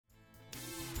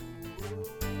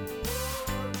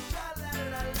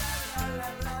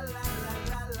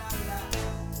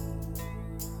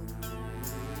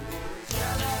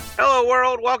Hello,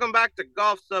 world. Welcome back to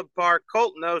Golf Subpar.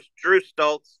 Colton host Drew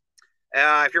Stoltz.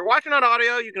 If you're watching on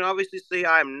audio, you can obviously see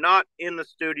I am not in the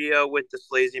studio with the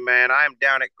Sleazy Man. I am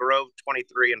down at Grove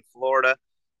 23 in Florida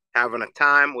having a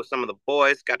time with some of the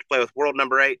boys. Got to play with world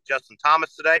number 8, Justin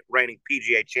Thomas today, reigning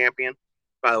PGA champion.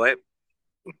 By the way,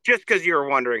 just because you were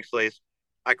wondering, Sleaze,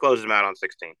 I closed him out on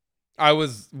 16. I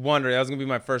was wondering. That was gonna be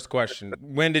my first question.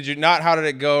 When did you not? How did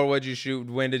it go? Or what did you shoot?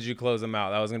 When did you close them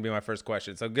out? That was gonna be my first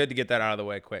question. So good to get that out of the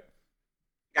way quick.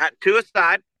 Got 2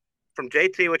 aside from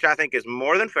JT, which I think is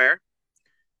more than fair.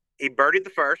 He birdied the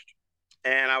first,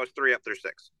 and I was 3 up through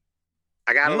 6.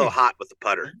 I got a little Mm. hot with the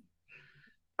putter.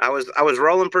 I was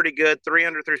rolling pretty good, 3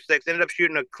 under through 6. Ended up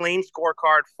shooting a clean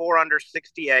scorecard, 4 under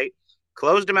 68.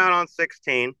 Closed him out on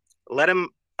 16. Let him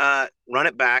run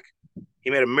it back. He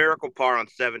made a miracle par on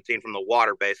 17 from the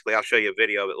water, basically. I'll show you a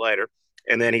video of it later.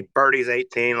 And then he birdies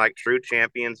 18 like true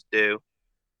champions do.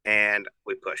 And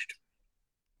we pushed.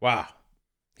 Wow.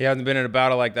 He hasn't been in a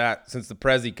battle like that since the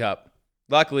Prezi Cup.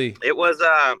 Luckily, It was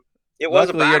a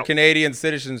luckily your battle. Canadian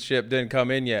citizenship didn't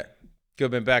come in yet. Could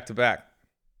have been back to back.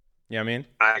 You know what I mean?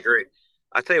 I agree.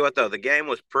 I tell you what, though, the game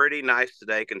was pretty nice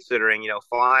today, considering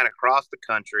flying across the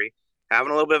country, having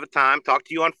a little bit of a time. Talked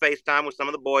to you on FaceTime with some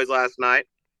of the boys last night,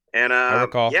 and I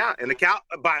recall. yeah, and the cow.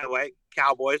 By the way,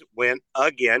 Cowboys win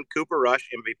again. Cooper Rush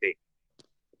MVP.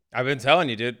 I've been telling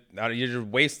you, dude. You're just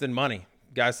wasting money.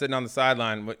 Guy sitting on the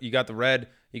sideline. You got the red.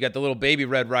 You got the little baby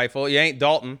red rifle. You ain't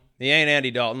Dalton. He ain't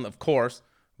Andy Dalton, of course.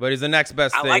 But he's the next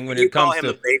best I like thing when that you it call comes him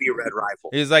to. the baby red rifle.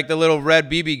 He's like the little red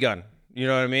BB gun. You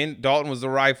know what I mean? Dalton was the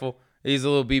rifle. He's a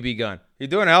little BB gun. He's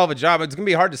doing a hell of a job. It's gonna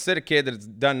be hard to sit a kid that's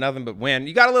done nothing but win.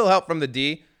 You got a little help from the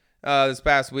D this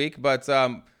past week, but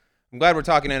I'm glad we're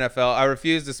talking NFL. I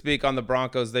refuse to speak on the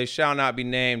Broncos. They shall not be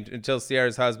named until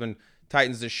Sierra's husband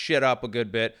tightens the shit up a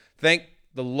good bit. Thank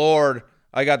the Lord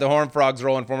I got the Horned Frogs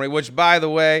rolling for me, which, by the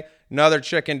way, another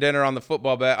chicken dinner on the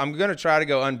football bet. I'm going to try to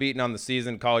go unbeaten on the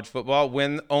season college football,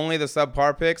 win only the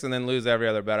subpar picks, and then lose every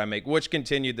other bet I make, which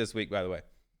continued this week, by the way.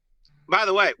 By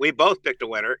the way, we both picked a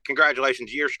winner.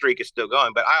 Congratulations, your streak is still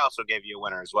going, but I also gave you a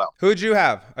winner as well. Who'd you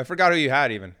have? I forgot who you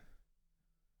had even.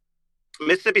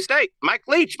 Mississippi State, Mike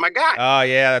Leach, my guy. Oh,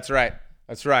 yeah, that's right.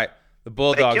 That's right. The They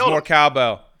Bulldogs, killed more him.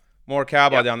 cowbell. More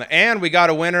cowbell Yep. down there. And we got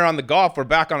a winner on the golf. We're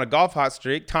back on a golf hot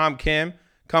streak. Tom Kim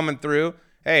coming through.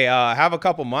 Hey, have a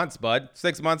couple months, bud.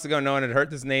 6 months ago, no one had heard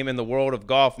this name in the world of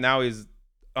golf. Now he's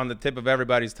on the tip of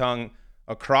everybody's tongue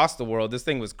across the world. This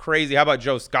thing was crazy. How about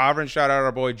Joe Scovern? Shout out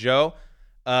our boy Joe.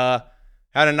 Had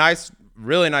a nice,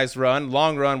 really nice run,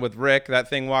 long run with Rick. That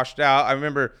thing washed out. I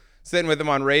remember sitting with him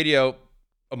on radio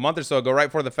a month or so ago, right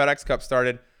before the FedEx Cup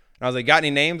started. And I was like, got any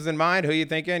names in mind? Who are you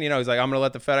thinking? He's like, I'm going to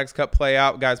let the FedEx Cup play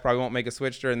out. Guys probably won't make a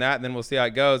switch during that. And then we'll see how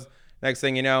it goes. Next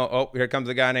thing you know, oh, here comes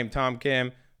a guy named Tom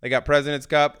Kim. They got President's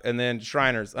Cup and then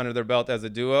Shriners under their belt as a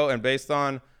duo. And based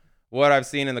on what I've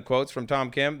seen in the quotes from Tom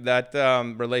Kim, that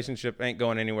relationship ain't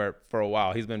going anywhere for a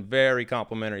while. He's been very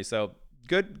complimentary. So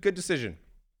good decision.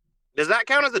 Does that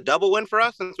count as a double win for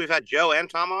us since we've had Joe and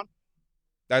Tom on?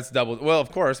 That's double. Well,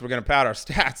 of course, we're going to pad our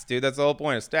stats, dude. That's the whole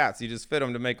point of stats. You just fit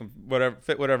them to make them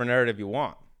fit whatever narrative you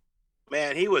want.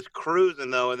 Man, he was cruising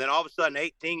though, and then all of a sudden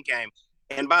 18 came.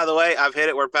 And by the way, I've hit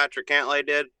it where Patrick Cantlay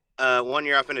did. One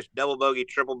year I finished double bogey,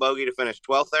 triple bogey to finish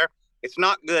 12th there. It's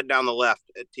not good down the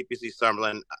left at TPC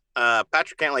Summerlin.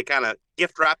 Patrick Cantlay kind of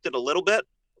gift wrapped it a little bit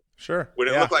Sure. when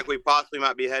it Yeah. looked like we possibly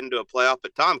might be heading to a playoff.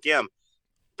 But Tom Kim,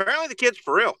 apparently the kid's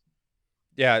for real.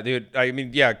 Yeah, dude. I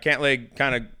mean, yeah, Cantlay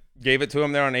kind of gave it to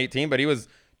him there on 18, but he was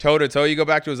toe to toe. You go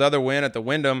back to his other win at the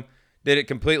Wyndham, did it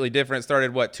completely different.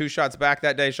 Started what, 2 shots back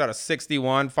that day, shot a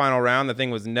 61 final round. The thing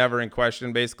was never in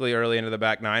question. Basically, early into the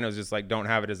back nine, it was just like, don't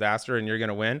have a disaster and you're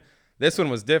gonna win. This one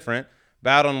was different,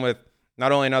 battling with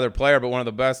not only another player but one of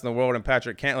the best in the world in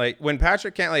Patrick Cantlay. When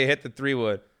Patrick Cantlay hit the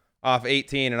 3-wood off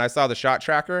 18, and I saw the shot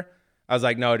tracker, I was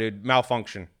like, no, dude,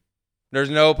 malfunction. There's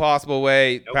no possible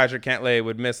way Nope. Patrick Cantlay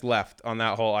would miss left on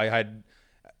that hole.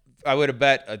 I would have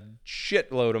bet a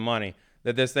shitload of money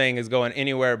that this thing is going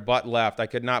anywhere but left. I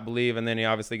could not believe. And then he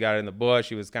obviously got it in the bush.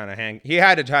 He was kind of hanging. He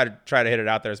had to try to hit it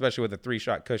out there, especially with a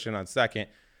 3-shot cushion on second.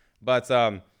 But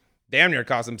damn near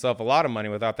cost himself a lot of money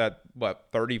without that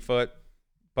 30-foot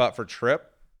putt for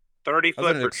trip. 30 That was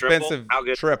foot an for triple. expensive How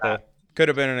good is triple. that? Could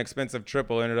have been an expensive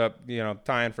triple. Ended up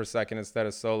tying for second instead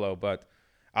of solo. But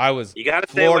I was You got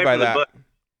to stay floored away by from the that. bush.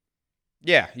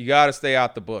 Yeah, you got to stay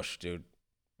out the bush, dude.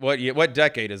 What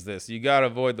decade is this? You got to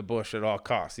avoid the bush at all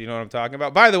costs. You know what I'm talking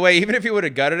about? By the way, even if he would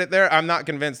have gutted it there, I'm not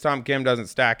convinced Tom Kim doesn't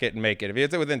stack it and make it. If he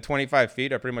hits it within 25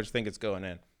 feet, I pretty much think it's going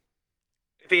in.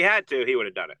 If he had to, he would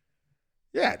have done it.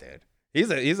 Yeah, dude. He's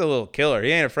a little killer.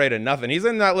 He ain't afraid of nothing. He's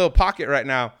in that little pocket right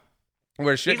now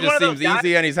where shit He's one just of those seems guys-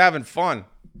 easy and he's having fun.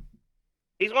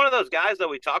 He's one of those guys that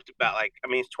we talked about. Like, I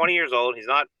mean, he's 20 years old. He's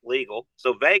not legal.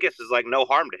 So Vegas is like no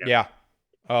harm to him. Yeah.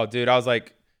 Oh, dude, I was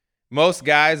like, most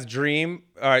guys dream.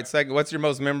 All right, second, what's your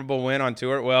most memorable win on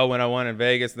tour? Well, when I won in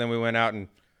Vegas, and then we went out and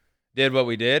did what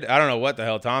we did. I don't know what the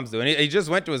hell Tom's doing. He just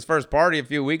went to his first party a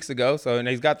few weeks ago, and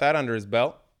he's got that under his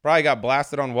belt. Probably got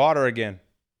blasted on water again.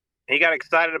 He got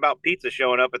excited about pizza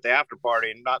showing up at the after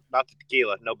party and not the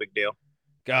tequila. No big deal.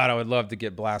 God, I would love to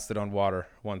get blasted on water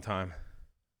one time.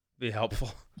 Be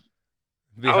helpful.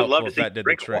 I would love to see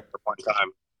drink water one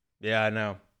time. Yeah, I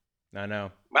know. By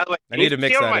the way, I need to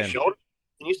mix that in. Shoulder?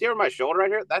 Can you see over my shoulder right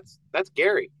here? That's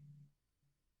Gary.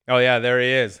 Oh yeah, there he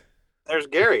is. There's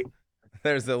Gary.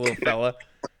 There's the little fella.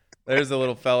 There's the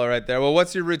little fella right there. Well,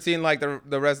 what's your routine like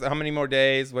the rest? How many more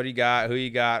days? What do you got? Who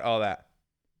you got? All that.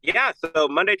 Yeah, so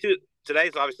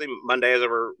today's obviously Monday as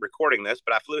we're recording this,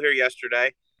 but I flew here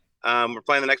yesterday. We're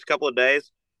playing the next couple of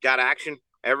days. Got action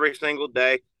every single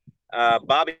day.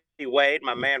 Bobby Wade,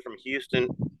 my man from Houston,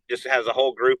 just has a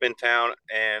whole group in town,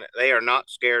 and they are not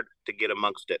scared to get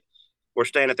amongst it. We're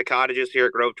staying at the cottages here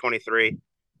at Grove 23.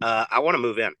 I want to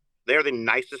move in. They're the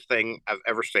nicest thing I've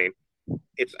ever seen.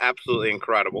 It's absolutely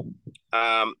incredible.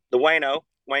 The Wayne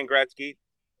Gretzky,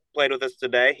 played with us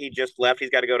today. He just left.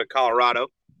 He's got to go to Colorado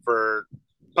for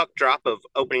puck drop of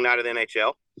opening night of the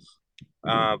NHL.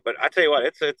 But I tell you what,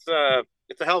 it's a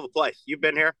hell of a place. You've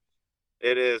been here.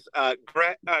 It is.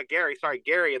 Gary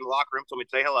in the locker room told me to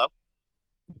say hello.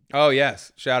 Oh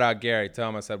yes, shout out Gary. Tell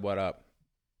him I said what up.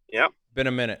 Yep. Been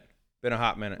a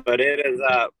hot minute. But it is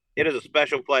a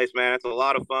special place, man. It's a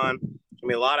lot of fun. There's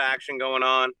gonna be a lot of action going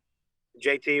on.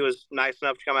 JT was nice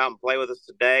enough to come out and play with us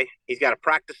today. He's got a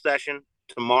practice session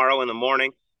tomorrow in the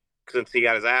morning since he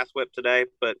got his ass whipped today.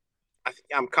 But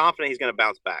I'm confident he's going to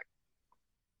bounce back.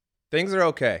 Things are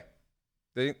okay.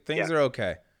 Things are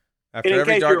okay. And After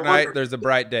every dark night, there's a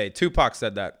bright day. Tupac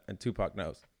said that, and Tupac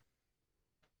knows.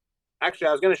 Actually,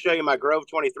 I was going to show you my Grove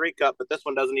 23 cup, but this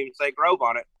one doesn't even say Grove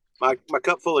on it. My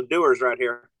cup full of Doers right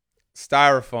here.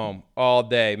 Styrofoam all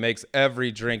day makes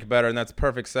every drink better, and that's a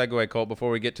perfect segue, Colt,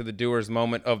 before we get to the Doers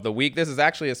moment of the week. This is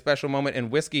actually a special moment in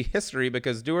whiskey history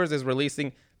because Doers is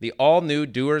releasing the all-new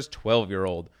Doers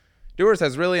 12-year-old. Doers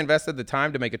has really invested the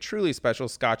time to make a truly special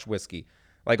Scotch whiskey,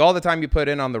 like all the time you put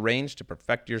in on the range to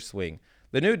perfect your swing.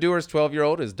 The new Doers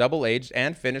 12-year-old is double-aged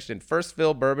and finished in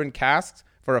first-fill bourbon casks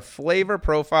for a flavor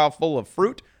profile full of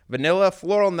fruit, vanilla,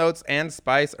 floral notes, and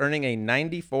spice, earning a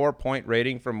 94-point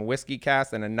rating from Whiskey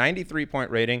Cast and a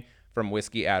 93-point rating from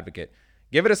Whiskey Advocate.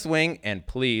 Give it a swing, and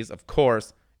please, of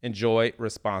course, enjoy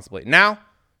responsibly. Now,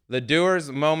 the Doers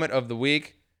moment of the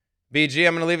week. BG,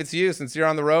 I'm going to leave it to you since you're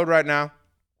on the road right now.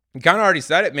 You kind of already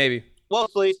said it, maybe. Well,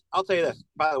 Sleaze, I'll tell you this.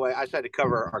 By the way, I just had to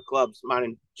cover our clubs, mine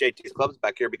and JT's clubs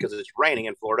back here because it's raining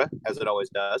in Florida, as it always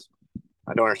does.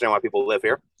 I don't understand why people live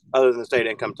here, other than the state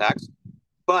income tax.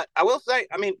 But I will say,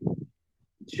 I mean,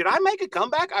 should I make a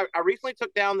comeback? I recently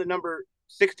took down the number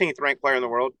 16th ranked player in the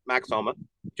world, Max Homa.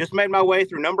 Just made my way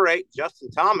through number 8,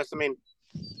 Justin Thomas. I mean,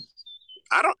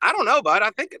 I don't know, bud.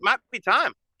 I think it might be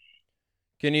time.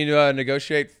 Can you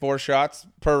negotiate 4 shots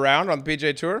per round on the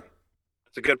PGA Tour?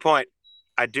 That's a good point.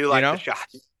 I do like the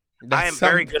shots. I am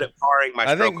very good at parring my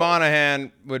stroke. I think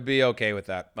Monahan would be okay with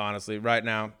that, honestly, right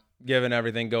now, given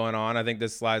everything going on. I think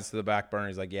this slides to the back burner.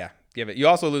 He's like, yeah, give it. You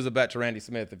also lose a bet to Randy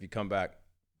Smith if you come back.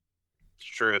 It's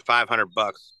true.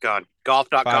 $500. God,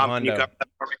 golf.com. Can you cover that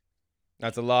for me?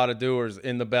 That's a lot of Doers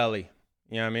in the belly.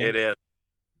 You know what I mean? It is.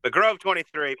 The Grove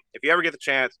 23, if you ever get the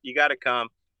chance, you got to come.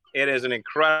 It is an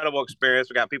incredible experience.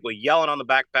 We got people yelling on the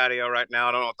back patio right now.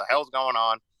 I don't know what the hell's going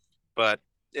on, but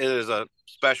it is a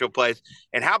special place.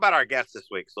 And how about our guest this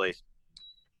week, Sleaze?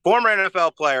 Former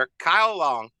NFL player Kyle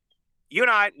Long. You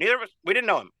and I, neither of us, we didn't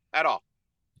know him at all.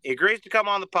 He agrees to come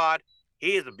on the pod.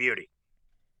 He is a beauty.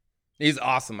 He's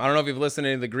awesome. I don't know if you've listened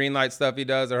to the green light stuff he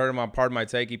does. I heard him on Pardon My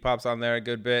Take. He pops on there a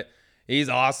good bit. He's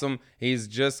awesome. He's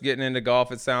just getting into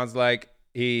golf, it sounds like.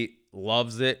 He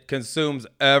loves it, consumes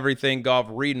everything golf,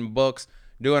 reading books,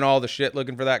 doing all the shit,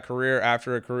 looking for that career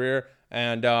after a career.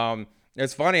 And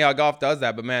it's funny how golf does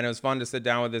that, but man, it was fun to sit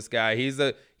down with this guy. He's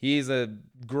a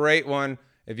great one.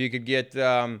 If you could get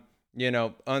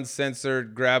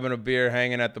uncensored, grabbing a beer,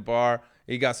 hanging at the bar.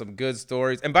 He got some good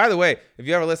stories. And by the way, if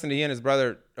you ever listen to he and his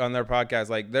brother on their podcast,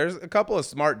 like there's a couple of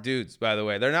smart dudes, by the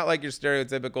way. They're not like your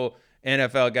stereotypical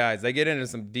NFL guys. They get into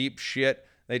some deep shit.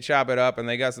 They chop it up, and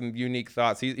they got some unique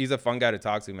thoughts. He's a fun guy to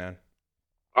talk to, man.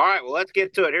 All right, well, let's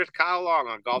get to it. Here's Kyle Long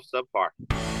on Golf Subpar.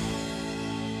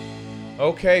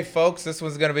 Okay, folks, this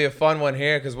one's going to be a fun one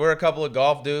here because we're a couple of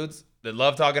golf dudes that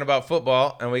love talking about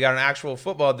football, and we got an actual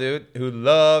football dude who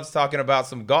loves talking about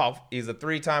some golf. He's a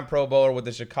 3-time Pro Bowler with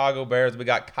the Chicago Bears. We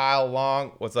got Kyle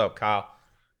Long. What's up, Kyle?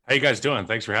 How you guys doing?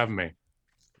 Thanks for having me.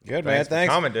 Good, man.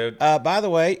 Thanks for coming, dude. By the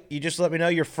way, you just let me know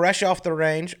you're fresh off the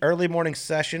range, early morning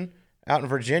session out in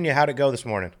Virginia. How'd it go this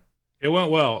morning? It went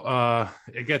well.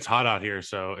 It gets hot out here,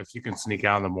 so if you can sneak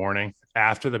out in the morning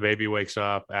after the baby wakes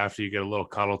up, after you get a little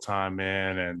cuddle time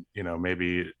in, and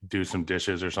maybe do some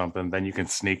dishes or something, then you can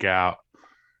sneak out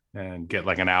and get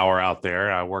like an hour out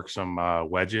there. I worked some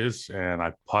wedges and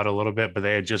I putt a little bit, but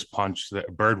they had just punched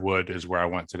Birdwood is where I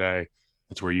went today.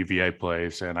 That's where UVA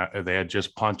plays, and they had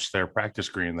just punched their practice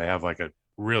green. They have like a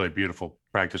really beautiful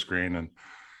practice green, and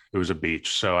it was a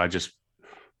beach. So I just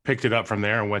picked it up from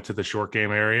there and went to the short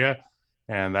game area,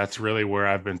 and that's really where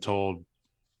I've been told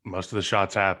most of the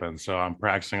shots happen. So I'm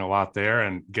practicing a lot there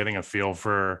and getting a feel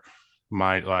for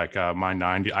my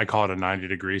 90. I call it a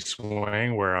 90-degree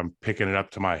swing, where I'm picking it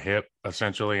up to my hip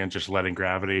essentially and just letting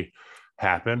gravity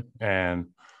happen and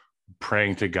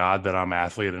praying to God that I'm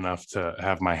athlete enough to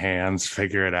have my hands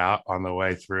figure it out on the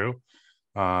way through.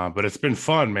 But it's been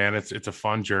fun, man. It's a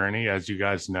fun journey, as you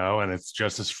guys know, and it's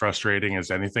just as frustrating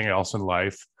as anything else in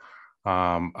life.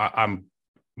 I'm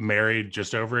married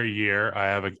just over a year. I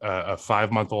have a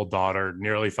 5-month-old daughter,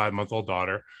 nearly 5-month-old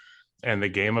daughter, and the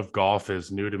game of golf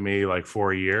is new to me, like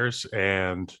 4 years,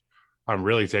 and I'm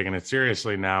really taking it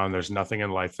seriously now. And there's nothing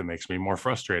in life that makes me more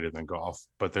frustrated than golf,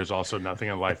 but there's also nothing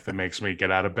in life that makes me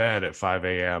get out of bed at 5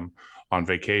 a.m. on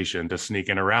vacation to sneak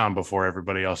in around before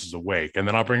everybody else is awake. And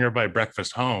then I'll bring everybody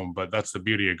breakfast home, but that's the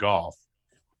beauty of golf.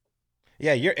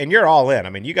 Yeah, you're all in.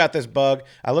 I mean, you got this bug.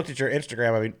 I looked at your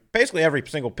Instagram. I mean, basically every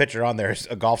single picture on there is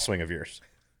a golf swing of yours.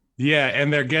 Yeah,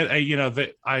 and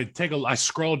I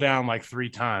scroll down like 3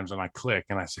 times and I click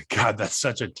and I say, God, that's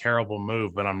such a terrible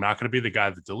move, but I'm not going to be the guy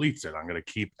that deletes it. I'm going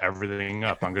to keep everything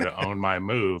up. I'm going to own my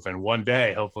move. And one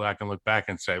day, hopefully I can look back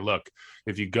and say, look,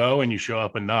 if you go and you show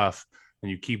up enough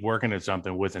and you keep working at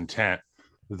something with intent,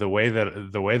 the way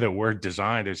that we're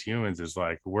designed as humans is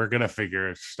like, we're going to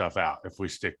figure stuff out if we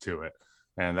stick to it.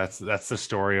 And that's the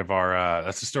story of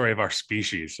our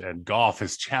species, and golf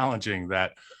is challenging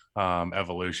that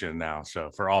evolution now.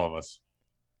 So for all of us.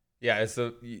 Yeah,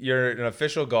 you're an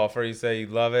official golfer. You say you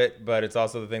love it, but it's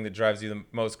also the thing that drives you the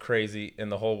most crazy in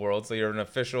the whole world. So you're an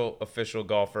official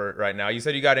golfer right now. You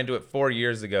said you got into it 4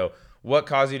 years ago. What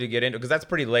caused you to get into it? Because that's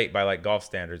pretty late by like golf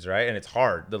standards, right? And it's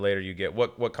hard the later you get.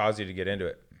 What caused you to get into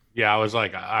it? Yeah,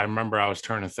 I remember I was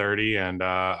turning 30, and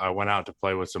I went out to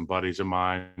play with some buddies of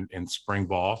mine in spring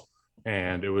ball.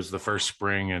 And it was the first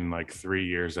spring in like 3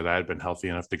 years that I had been healthy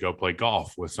enough to go play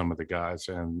golf with some of the guys.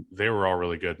 And they were all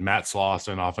really good. Matt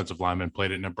Slauson, offensive lineman,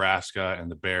 played at Nebraska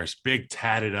and the Bears. Big,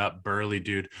 tatted up, burly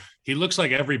dude. He looks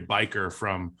like every biker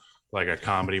from like a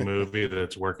comedy movie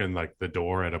that's working like the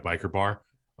door at a biker bar.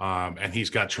 And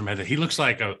he's got tremendous. He looks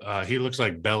like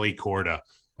Belly Corda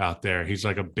out there. He's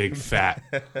like a big fat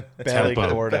Belly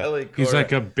tempo. Corda. He's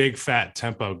like a big fat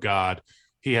tempo god.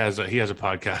 He has a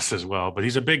podcast as well, but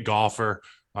he's a big golfer.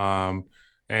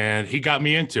 And he got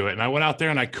me into it. And I went out there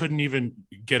and I couldn't even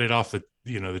get it off the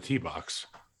tee box.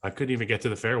 I couldn't even get to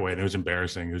the fairway, and it was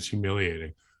embarrassing. It was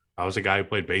humiliating. I was a guy who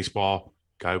played baseball,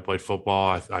 guy who played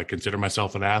football. I consider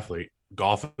myself an athlete.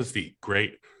 Golf is the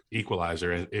great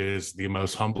equalizer. It is the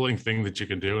most humbling thing that you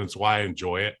can do. And it's why I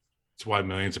enjoy it. It's why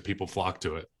millions of people flock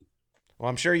to it. Well,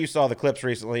 I'm sure you saw the clips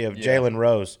recently of Jalen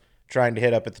Rose trying to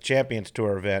hit up at the Champions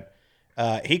Tour event.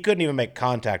 He couldn't even make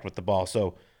contact with the ball.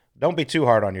 So don't be too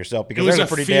hard on yourself, because there's a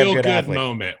pretty damn good athlete.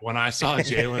 Moment when I saw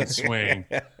Jalen swing,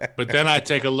 but then I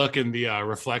take a look in the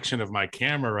reflection of my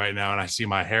camera right now and I see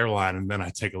my hairline, and then I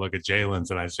take a look at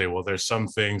Jalen's and I say, well, there's some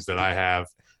things that I have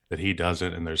that he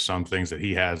doesn't, and there's some things that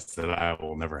he has that I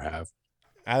will never have.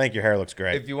 I think your hair looks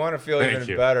great. If you want to feel even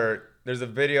better, there's a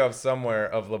video of somewhere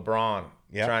of LeBron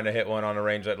trying to hit one on a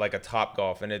range at like a Top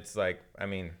Golf, and it's like, I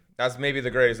mean, that's maybe the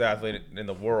greatest athlete in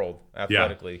the world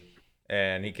athletically,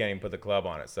 and he can't even put the club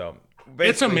on it. So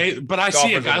it's amazing. But I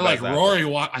see a guy like Rory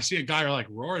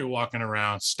walking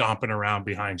around, stomping around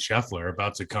behind Scheffler,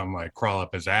 about to come like crawl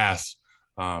up his ass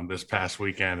this past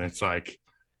weekend. It's like,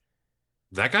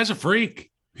 that guy's a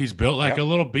freak. He's built like a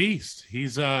little beast.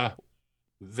 He's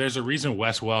there's a reason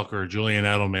Wes Welker, Julian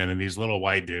Edelman, and these little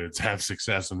white dudes have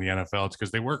success in the NFL. It's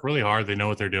because they work really hard. They know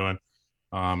what they're doing,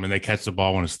 and they catch the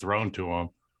ball when it's thrown to them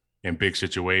in big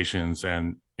situations.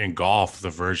 And in golf, the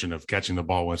version of catching the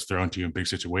ball when it's thrown to you in big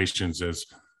situations is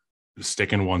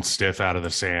sticking one stiff out of the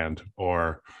sand,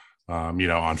 or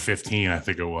on 15, I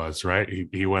think it was, right?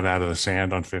 He went out of the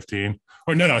sand on 15,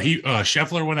 or no,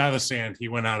 Scheffler went out of the sand. He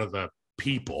went out of the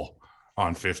people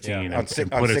on 15 on and put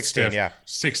 16, it stiff, yeah.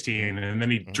 16, and then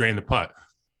he drained the putt.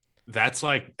 That's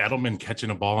like Edelman catching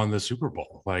a ball in the Super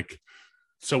Bowl. Like,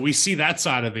 so we see that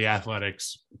side of the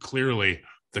athletics clearly,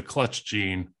 the clutch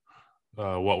gene,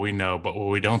 what we know, but what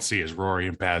we don't see is Rory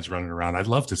and pads running around. I'd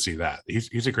love to see that.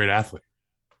 He's a great athlete.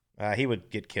 He would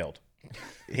get killed.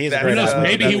 He's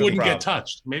maybe he wouldn't get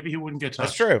touched. Maybe he wouldn't get touched.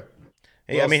 That's true.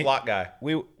 I mean, slot guy.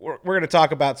 We're going to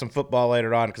talk about some football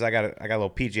later on because I got a little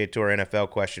PGA Tour NFL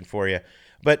question for you.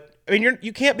 But I mean,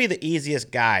 you can't be the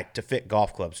easiest guy to fit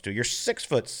golf clubs to. You're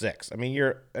 6'6". I mean,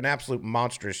 you're an absolute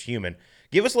monstrous human.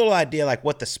 Give us a little idea like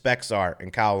what the specs are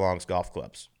in Kyle Long's golf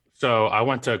clubs. So I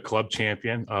went to Club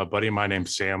Champion. A buddy of mine named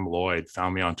Sam Lloyd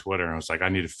found me on Twitter and was like, I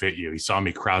need to fit you. He saw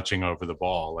me crouching over the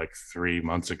ball like 3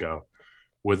 months ago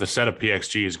with a set of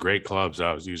PXG's, great clubs.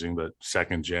 I was using the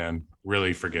second gen,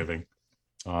 really forgiving.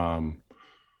 And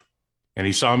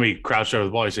he saw me crouched over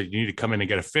the ball. He said, you need to come in and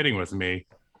get a fitting with me.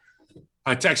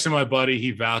 I texted my buddy.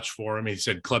 He vouched for him. He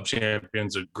said, Club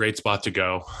Champion's a great spot to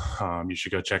go. You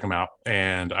should go check him out.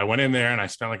 And I went in there and I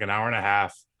spent like an hour and a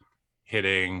half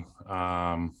hitting, an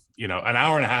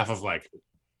hour and a half of like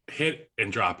hit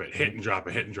and drop it, hit and drop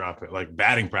it, hit and drop it, like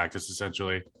batting practice,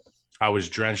 essentially. I was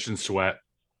drenched in sweat.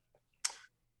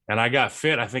 And I got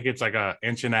fit. I think it's like 1.5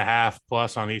 inches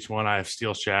plus on each one. I have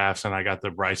steel shafts and I got the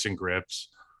Bryson grips.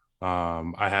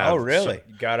 I have. Oh, really?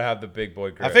 You got to have the big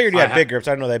boy grips. I figured you had big grips.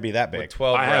 I didn't know they'd be that big. With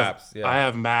 12 wraps. I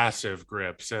have massive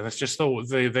grips, and it's just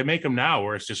they make them now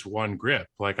where it's just one grip.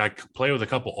 Like I play with a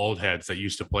couple old heads that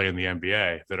used to play in the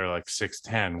NBA that are like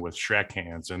 6'10" with Shrek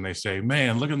hands, and they say,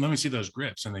 "Man, let me see those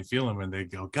grips," and they feel them, and they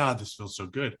go, "God, this feels so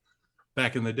good."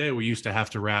 Back in the day, we used to have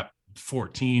to wrap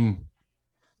 14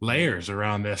 layers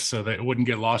around this so that it wouldn't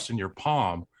get lost in your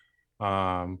palm.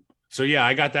 So yeah,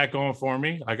 I got that going for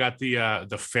me. I got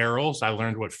the ferrules. I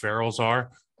learned what ferrules are.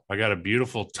 I got a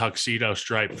beautiful tuxedo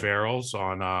striped ferrules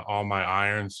on all my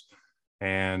irons.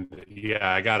 And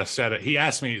yeah, I got a set of, he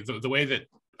asked me the way that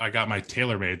I got my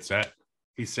TaylorMade set.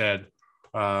 He said,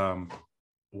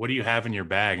 what do you have in your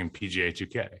bag in PGA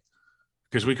 2K?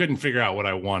 Because we couldn't figure out what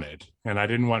I wanted. And I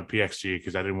didn't want PXG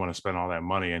because I didn't want to spend all that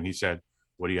money. And he said,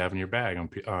 what do you have in your bag on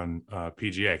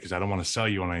PGA? Because I don't want to sell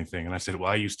you on anything. And I said,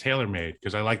 well, I use TaylorMade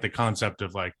because I like the concept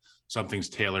of like something's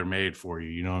tailor-made for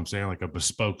you. You know what I'm saying? Like a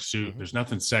bespoke suit. Mm-hmm. There's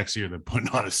nothing sexier than putting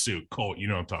on a suit. Colt, you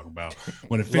know what I'm talking about.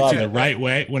 When it fits you the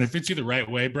right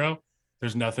way, bro,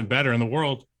 there's nothing better in the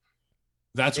world.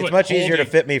 It's much easier to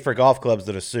fit me for golf clubs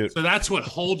than a suit. So that's what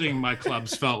holding my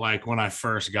clubs felt like when I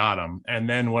first got them. And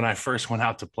then when I first went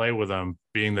out to play with them,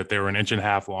 being that they were 1.5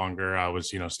 inches longer, I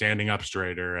was, standing up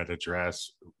straighter at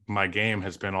address. My game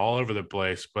has been all over the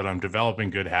place, but I'm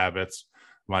developing good habits.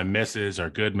 My misses are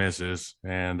good misses.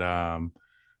 And I'm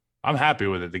happy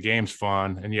with it. The game's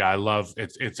fun. And yeah, I love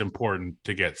it. It's important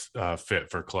to get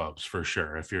fit for clubs for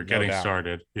sure. If you're getting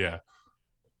started. Yeah.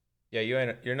 Yeah,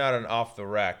 you're not an off the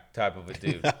rack type of a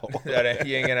dude. No.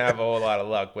 You ain't gonna have a whole lot of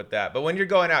luck with that. But when you're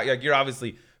going out, you're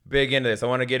obviously big into this. I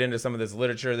want to get into some of this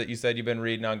literature that you said you've been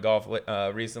reading on golf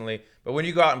recently. But when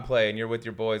you go out and play and you're with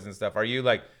your boys and stuff, are you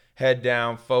like head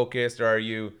down, focused, or are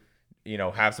you,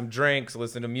 have some drinks,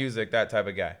 listen to music, that type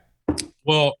of guy?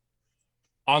 Well,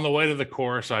 on the way to the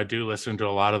course, I do listen to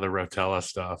a lot of the Rotella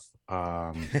stuff.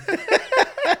 I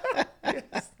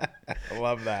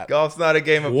love that. Golf's not a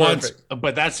game of perfect.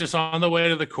 But that's just on the way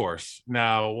to the course.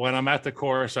 Now, when I'm at the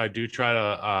course, I do try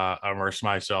to immerse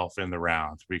myself in the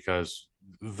round because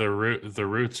the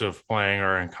roots of playing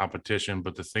are in competition,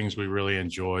 but the things we really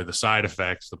enjoy, the side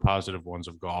effects, the positive ones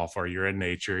of golf are you're in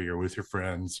nature, you're with your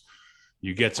friends,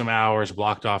 you get some hours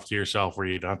blocked off to yourself where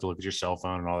you don't have to look at your cell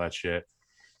phone and all that shit.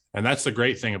 And that's the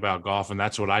great thing about golf. And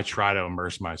that's what I try to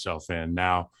immerse myself in.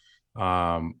 Now,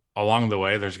 along the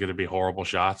way, there's going to be horrible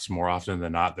shots. More often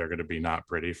than not, they're going to be not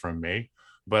pretty from me.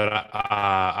 But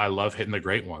I love hitting the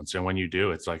great ones. And when you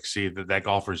do, it's like, see that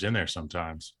golfer's in there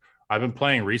sometimes. I've been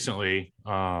playing recently,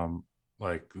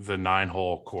 like the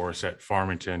 9-hole course at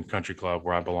Farmington Country Club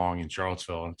where I belong in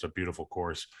Charlottesville. And it's a beautiful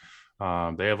course.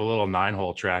 They have a little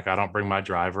 9-hole track. I don't bring my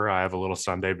driver. I have a little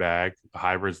Sunday bag.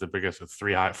 Hybrid's the biggest,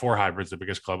 4 hybrids, the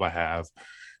biggest club I have.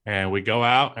 And we go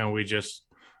out and we just,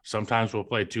 sometimes we'll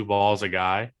play 2 balls a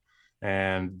guy.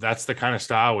 And that's the kind of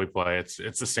style we play. It's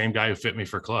the same guy who fit me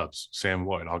for clubs, Sam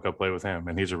Lloyd. I'll go play with him.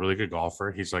 And he's a really good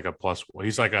golfer. He's like not a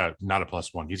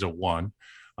 +1. He's a 1.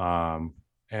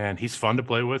 And he's fun to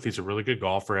play with. He's a really good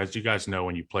golfer. As you guys know,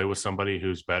 when you play with somebody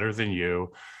who's better than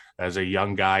you, as a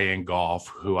young guy in golf,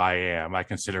 who I am, I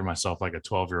consider myself like a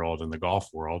 12-year-old in the golf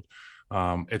world.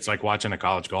 It's like watching a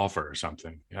college golfer or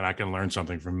something. And I can learn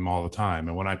something from him all the time.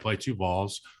 And when I play 2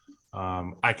 balls,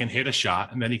 I can hit a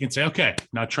shot and then he can say, okay,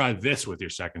 now try this with your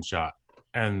second shot.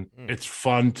 and it's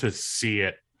fun to see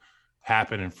it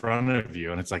happen in front of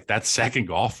you. And it's like that second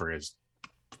golfer is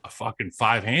a fucking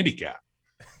 5 handicap.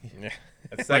 Yeah.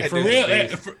 Like for real,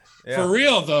 for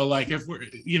real though, like if we're,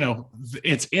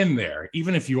 it's in there,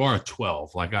 even if you are a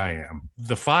 12, like I am,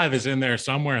 the 5 is in there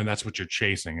somewhere, and that's what you're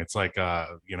chasing. It's like a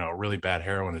really bad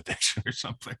heroin addiction or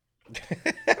something.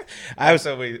 That's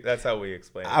how we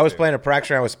explain it. I was playing a practice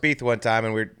round with Spieth one time,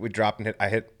 and we dropped and hit. I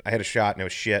hit a shot, and it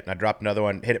was shit. And I dropped another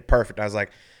one, hit it perfect. I was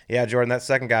like, "Yeah, Jordan, that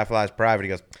second guy flies private." He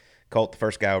goes, "Colt, the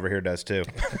first guy over here does too."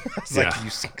 I was like, "You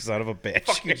son of a bitch!"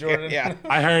 Fuck you, Jordan. Yeah,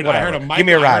 I heard Give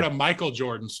me a ride. I heard a Michael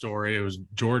Jordan story. It was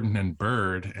Jordan and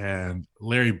Bird, and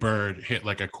Larry Bird hit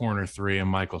like a corner 3 in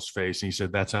Michael's face, and he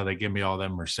said, "That's how they give me all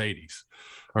them Mercedes,"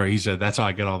 or he said, "That's how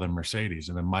I get all them Mercedes."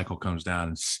 And then Michael comes down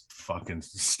and fucking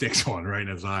sticks one right in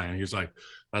his eye, and he's like,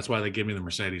 "That's why they give me the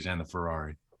Mercedes and the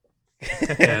Ferrari."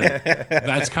 And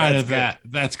that's kind of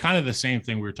that's kind of the same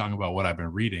thing we were talking about. What I've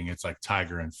been reading, it's like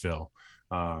Tiger and Phil.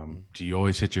 Do you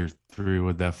always hit your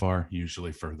 3-wood that far?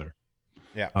 Usually further.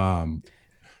 Yeah.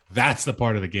 That's the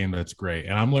part of the game that's great,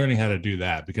 and I'm learning how to do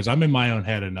that because I'm in my own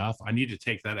head enough. I need to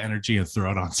take that energy and throw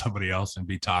it on somebody else and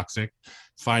be toxic.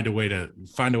 Find a way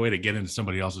to get into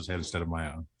somebody else's head instead of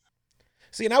my own.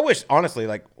 See, and I wish, honestly,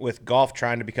 like with golf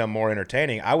trying to become more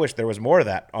entertaining, I wish there was more of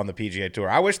that on the PGA Tour.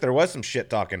 I wish there was some shit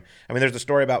talking. I mean, there's a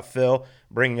story about Phil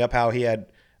bringing up how he had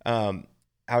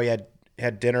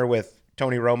dinner with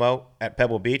Tony Romo at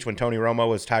Pebble Beach when Tony Romo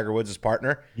was Tiger Woods'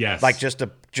 partner. Yes, like just to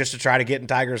try to get in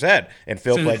Tiger's head. And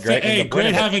Phil played great. Hey,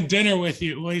 great having dinner with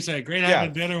you. What he said? Great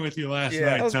having dinner with you last night.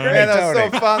 That was Tony. great. That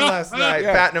was so fun last night.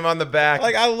 Patting him on the back.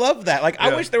 Like I love that. Like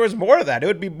I wish there was more of that. It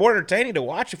would be more entertaining to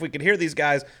watch if we could hear these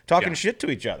guys talking shit to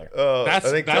each other. I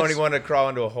think Tony wanted to crawl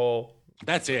into a hole.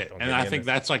 That's it. And I think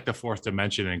that's like the fourth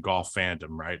dimension in golf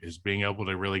fandom, right? Is being able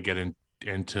to really get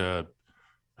into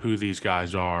who these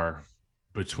guys are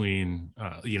between,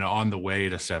 on the way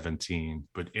to 17,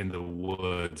 but in the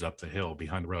woods up the hill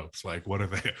behind the ropes. Like, what are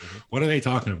they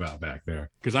talking about back there?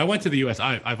 Because I went to the US.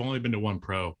 I've only been to one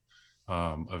pro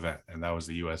event, and that was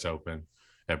the US Open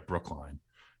at Brookline.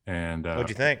 And what'd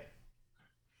you think?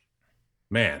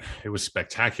 Man, it was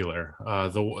spectacular.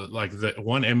 The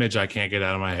one image I can't get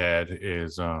out of my head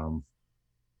is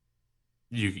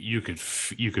you could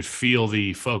feel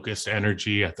the focused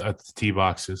energy at the tee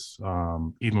boxes,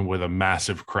 even with a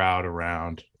massive crowd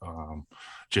around,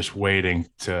 just waiting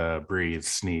to breathe,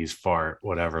 sneeze, fart,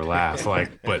 whatever, laugh.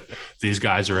 But these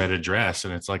guys are at address,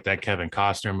 and it's like that Kevin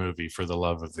Costner movie, For the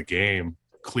Love of the Game.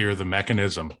 Clear the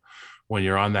mechanism when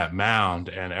you're on that mound,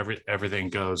 and everything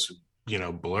goes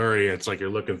blurry. It's like you're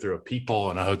looking through a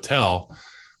peephole in a hotel.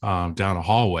 Down a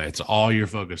hallway. It's all you're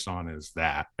focused on is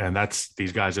that. And that's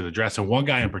these guys at address. And one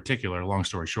guy in particular, long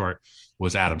story short,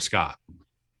 was Adam Scott.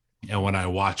 And when I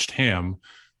watched him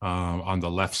on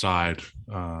the left side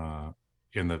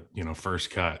in the first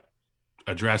cut,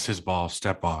 address his ball,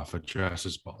 step off, address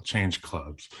his ball, change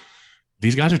clubs.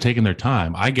 These guys are taking their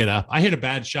time. I get up, I hit a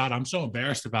bad shot. I'm so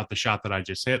embarrassed about the shot that I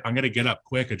just hit. I'm going to get up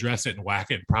quick, address it, and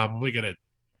whack it, and probably going to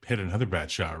hit another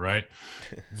bad shot, right?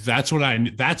 That's what I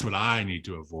need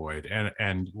to avoid.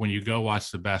 And when you go watch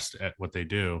the best at what they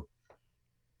do,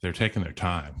 they're taking their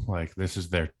time. Like, this is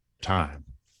their time.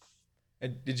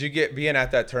 And did you get being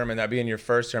at that tournament, that being your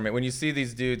first tournament, when you see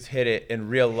these dudes hit it in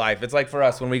real life? It's like for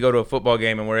us when we go to a football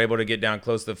game and we're able to get down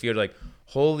close to the field, like,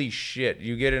 holy shit,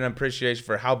 you get an appreciation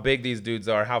for how big these dudes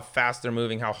are, how fast they're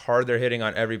moving, how hard they're hitting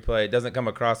on every play. It doesn't come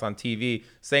across on TV.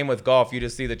 Same with golf. You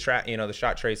just see the the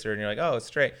shot tracer, and you're like, oh, it's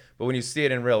straight. But when you see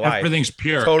it in real life, everything's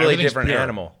pure. Totally different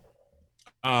animal.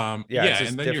 And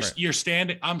then you're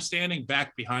standing. I'm standing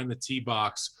back behind the tee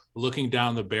box, looking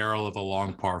down the barrel of a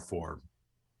long par 4.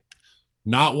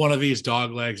 Not one of these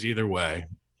dog legs either way.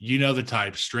 You know the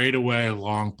type, straight away,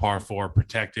 long par 4,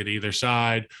 protected either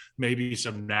side, maybe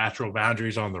some natural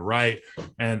boundaries on the right.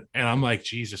 And I'm like,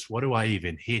 Jesus, what do I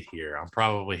even hit here? I'm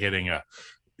probably hitting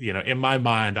in my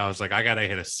mind, I was like, I got to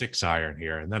hit a 6-iron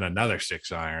here, and then another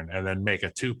 6-iron, and then make a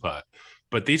 2-putt.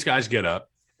 But these guys get up.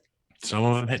 Some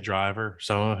of them hit driver,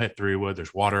 some of them hit 3-wood.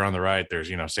 There's water on the right.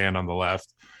 There's, sand on the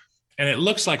left. And it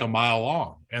looks like a mile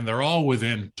long, and they're all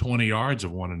within 20 yards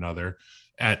of one another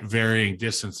at varying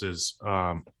distances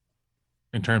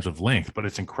in terms of length. But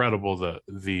it's incredible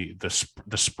the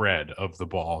spread of the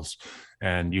balls.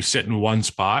 And you sit in one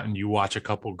spot and you watch a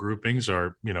couple groupings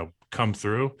or come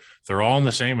through. They're all in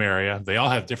the same area. They all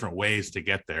have different ways to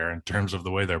get there in terms of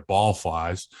the way their ball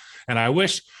flies. And I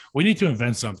wish we need to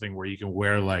invent something where you can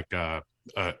wear like a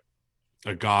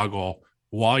goggle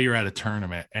while you're at a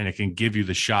tournament, and it can give you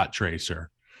the shot tracer,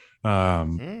 like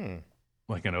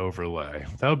an overlay.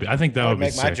 I think that would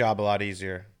make be my sick. job a lot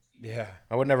easier. Yeah.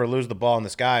 I would never lose the ball in the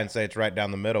sky and say it's right down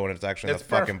the middle when it's actually in It's the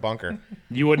fucking bunker.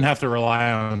 You wouldn't have to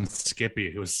rely on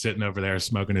Skippy, who was sitting over there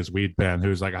smoking his weed pen,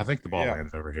 who's like, I think the ball Yeah.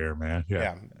 landed over here, man.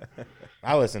 Yeah. Yeah.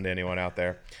 I listen to anyone out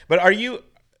there. But are you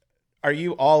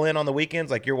all in on the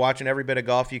weekends? Like you're watching every bit of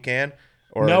golf you can?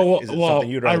 Or No, is it well, something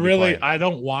you'd rather be playing? I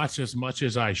don't watch as much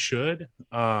as I should.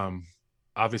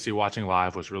 Obviously, watching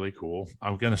live was really cool.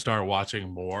 I'm going to start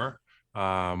watching more.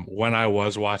 When I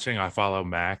was watching, I follow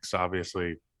Max.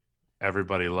 Obviously,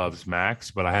 everybody loves Max,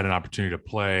 but I had an opportunity to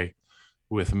play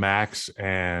with Max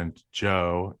and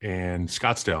Joe in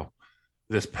Scottsdale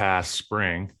this past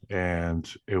spring,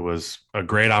 and it was a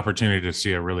great opportunity to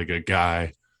see a really good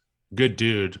guy, good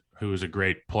dude who is a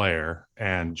great player,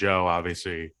 and Joe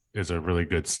obviously is a really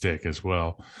good stick as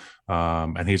well,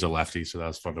 and he's a lefty, so that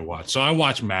was fun to watch. So I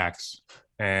watched Max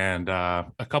and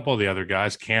a couple of the other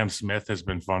guys. Cam Smith has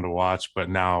been fun to watch, but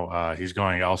now he's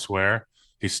going elsewhere.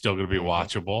 He's still going to be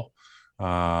watchable.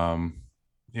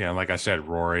 Like I said,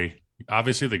 Rory,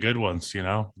 obviously the good ones,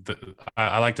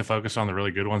 I like to focus on the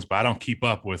really good ones, but I don't keep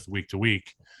up with week to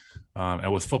week.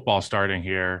 And with football starting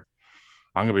here,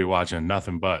 I'm going to be watching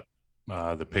nothing but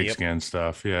the pigskin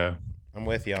stuff. Yeah. I'm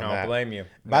with you on I that. don't blame you.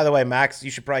 By the way, Max,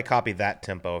 you should probably copy that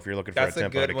tempo if you're looking for That's a a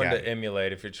tempo good one catch. to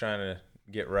emulate if you're trying to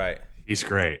get right. He's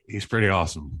great. He's pretty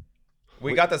awesome.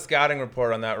 We got the scouting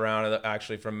report on that round,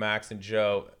 actually, from Max and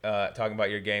Joe, talking about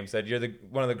your game. Said you're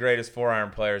one of the greatest 4-iron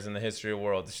players in the history of the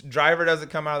world. The driver doesn't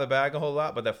come out of the bag a whole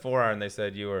lot, but that 4-iron, they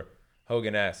said you were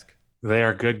Hogan-esque. They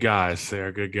are good guys.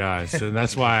 And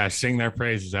that's why I sing their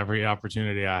praises every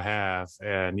opportunity I have.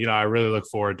 And, I really look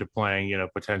forward to playing,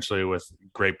 potentially with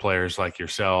great players like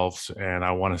yourselves. And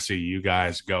I want to see you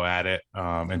guys go at it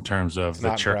in terms of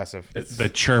the impressive. The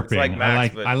chirping. Like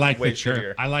Max, I like way the chirp.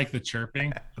 shittier. I like the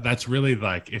chirping. That's really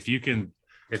like, if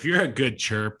you're a good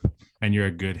chirp and you're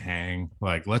a good hang,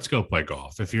 like, let's go play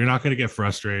golf. If you're not going to get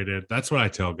frustrated, that's what I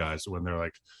tell guys when they're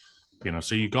like,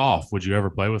 so you golf, would you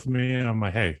ever play with me? And I'm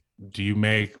like, hey, do you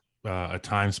make a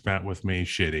time spent with me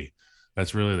shitty?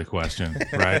 That's really the question,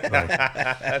 right? Like,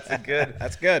 That's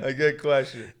That's good. a good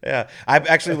question. Yeah. I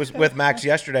actually was with Max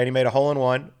yesterday, and he made a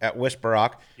hole-in-one at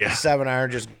Whisperock. Yeah. 7-iron,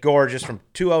 just gorgeous from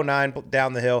 209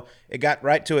 down the hill. It got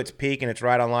right to its peak, and it's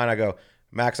right on line. I go,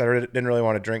 Max, I didn't really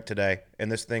want to drink today.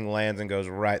 And this thing lands and goes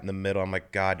right in the middle. I'm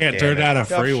like, God damn can't turn it. down a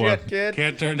Tough free shit, one. kid.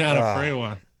 Can't turn down a free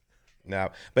one. No,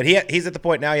 but he's at the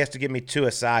point now he has to give me 2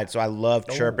 aside, so I love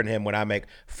chirping him when I make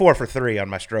 4 for 3 on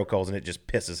my stroke holes, and it just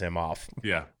pisses him off.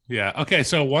 Yeah. Okay,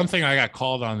 so one thing I got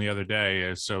called on the other day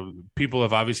is, so people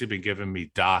have obviously been giving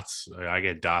me dots. I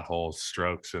get dot holes,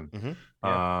 strokes, and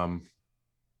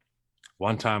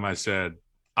one time I said,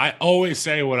 I always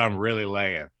say what I'm really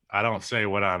laying. I don't say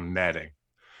what I'm netting.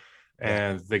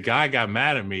 And the guy got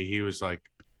mad at me. He was like,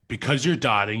 because you're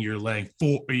dotting, you're laying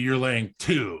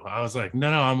 2. I was like,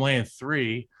 no, I'm laying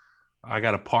 3. I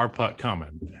got a par putt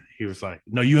coming. He was like,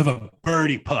 no, you have a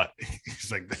birdie putt.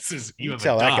 He's like, you have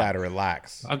Tell a that dot. guy to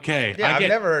relax. Okay. Yeah, I've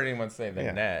never heard anyone say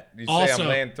the net. You say Also- I'm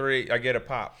laying 3, I get a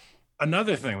pop.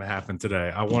 Another thing that happened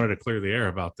today, I wanted to clear the air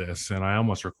about this, and I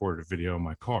almost recorded a video in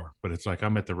my car, but it's like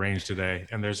I'm at the range today,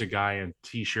 and there's a guy in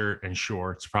t-shirt and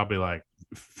shorts, probably like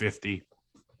 50,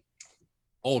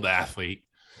 old athlete.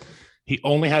 He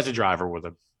only has a driver with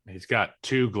him. He's got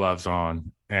 2 gloves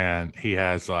on, and he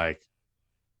has like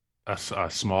a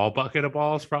small bucket of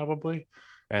balls probably.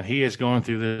 And he is going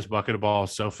through this bucket of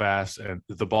balls so fast, and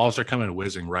the balls are coming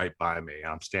whizzing right by me.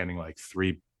 I'm standing like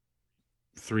three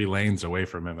lanes away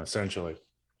from him, essentially.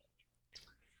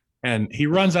 And he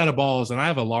runs out of balls, and I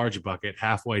have a large bucket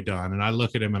halfway done. And I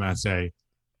look at him and I say,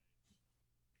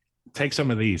 take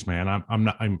some of these, man.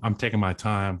 I'm taking my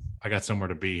time. I got somewhere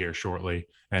to be here shortly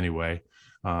anyway.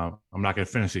 I'm not going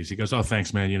to finish these. He goes, oh,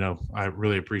 thanks, man. I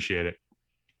really appreciate it.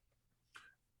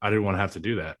 I didn't want to have to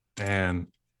do that. And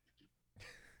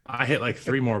I hit like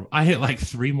 3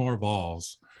 more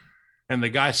balls. And the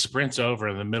guy sprints over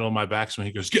in the middle of my backswing.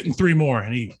 He goes, getting 3 more.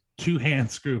 And he 2-hand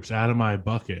scoops out of my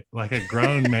bucket like a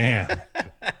grown man.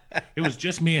 It was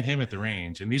just me and him at the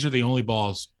range. And these are the only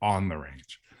balls on the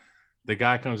range. The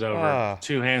guy comes over,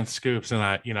 2-hand scoops, and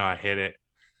I hit it.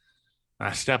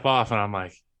 I step off, and I'm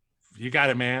like, you got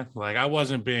it, man. Like, I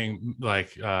wasn't being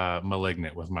like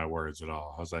malignant with my words at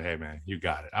all. I was like, hey, man, you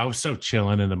got it. I was so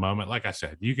chilling in the moment. Like I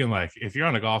said, you can, like, if you're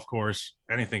on a golf course,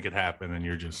 anything could happen, and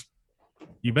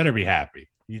you better be happy.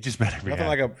 You just better be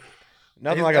happy.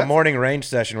 Nothing like a morning range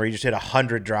session where you just hit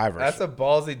 100 drivers. That's a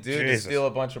ballsy dude Jesus. to steal a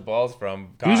bunch of balls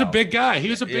from. He was a Kyle. big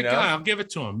guy. I'll give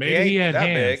it to him. Maybe he had that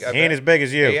hands. big. He ain't as big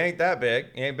as you. He ain't that big.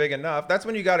 He ain't big enough. That's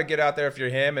when you got to get out there if you're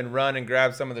him and run and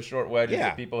grab some of the short wedges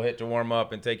that people hit to warm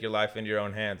up and take your life into your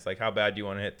own hands. Like, how bad do you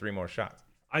want to hit 3 more shots?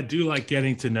 I do like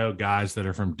getting to know guys that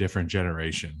are from different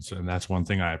generations, and that's one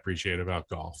thing I appreciate about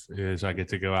golf is I get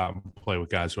to go out and play with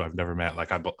guys who I've never met.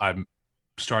 Like I'm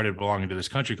started belonging to this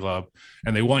country club,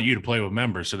 and they want you to play with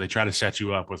members, so they try to set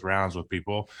you up with rounds with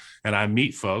people. And I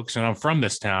meet folks, and I'm from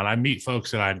this town. I meet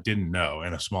folks that I didn't know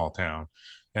in a small town,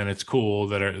 and it's cool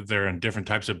that they're in different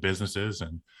types of businesses.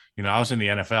 And I was in the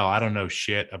NFL. I don't know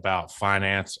shit about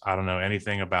finance. I don't know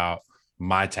anything about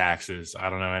my taxes. I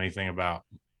don't know anything about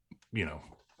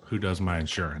who does my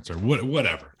insurance or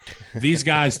whatever. These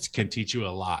guys can teach you a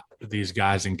lot. These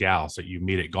guys and gals that you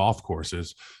meet at golf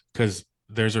courses, because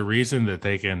there's a reason that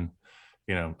they can,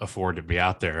 afford to be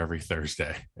out there every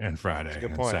Thursday and Friday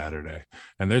and Saturday.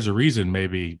 And there's a reason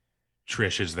maybe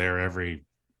Trish is there every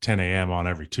 10 a.m. on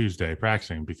every Tuesday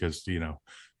practicing, because,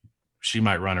 she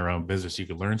might run her own business. You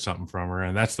could learn something from her.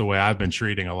 And that's the way I've been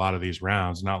treating a lot of these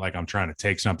rounds. Not like I'm trying to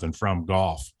take something from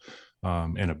golf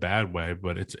in a bad way,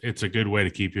 but it's a good way to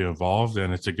keep you involved,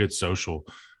 and it's a good social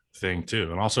thing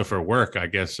too. And also for work, I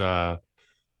guess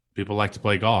people like to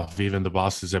play golf, even the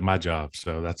bosses at my job.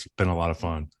 So that's been a lot of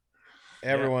fun.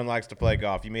 Everyone likes to play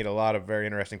golf. You meet a lot of very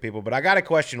interesting people. But I got to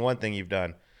question one thing you've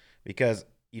done, because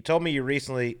you told me you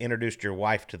recently introduced your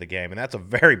wife to the game, and that's a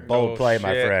very bold play,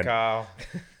 my friend. Kyle.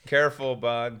 Careful,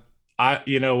 bud.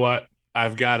 You know what? I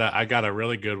got a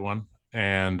really good one,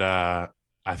 and I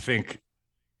think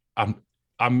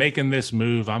I'm making this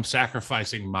move. I'm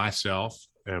sacrificing myself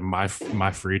and my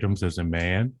freedoms as a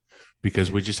man,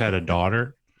 because we just had a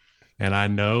daughter. And I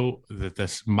know that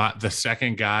the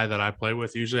second guy that I play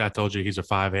with, usually I told you he's a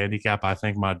 5 handicap. I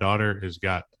think my daughter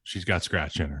she's got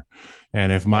scratch in her.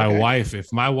 And if my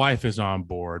wife is on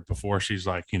board before she's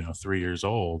like, 3 years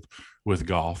old with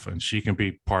golf, and she can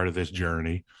be part of this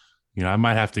journey, I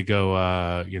might have to go,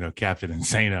 Captain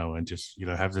Insano and just,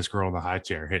 have this girl in the high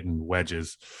chair hitting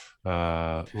wedges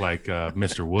like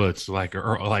Mr. Woods, like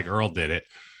Earl did it.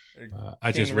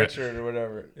 I just read Richard or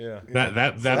whatever. Yeah.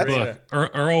 That book,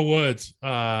 Earl Woods,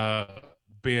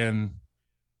 being,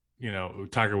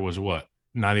 Tiger was what?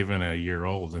 Not even a year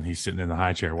old, and he's sitting in the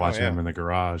high chair watching him in the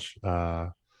garage.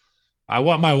 I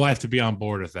want my wife to be on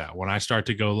board with that. When I start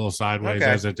to go a little sideways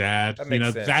as a dad,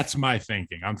 that's my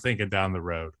thinking. I'm thinking down the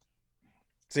road.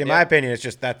 See, in my opinion, it's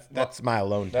just that's my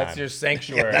alone time. That's your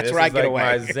sanctuary. That's this where I is get like away.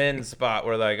 my zen spot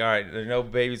where, like, all right, there's no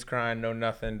babies crying, no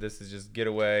nothing. This is just get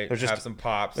away, have some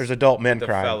pops. There's adult men the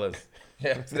crying. Fellas.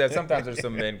 Yeah, sometimes there's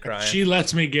some men crying. She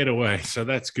lets me get away, so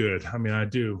that's good. I mean, I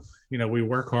do. We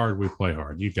work hard, we play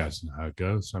hard. You guys know how it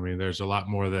goes. I mean, there's a lot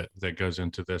more that goes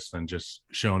into this than just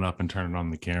showing up and turning on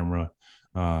the camera.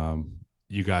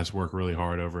 You guys work really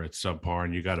hard over at Subpar,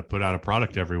 and you got to put out a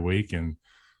product every week. And,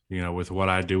 with what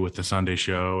I do with the Sunday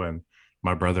show, and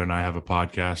my brother and I have a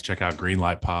podcast. Check out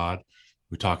Greenlight Pod.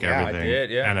 We talk everything,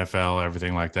 NFL,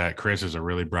 everything like that. Chris is a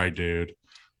really bright dude,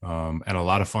 and a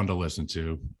lot of fun to listen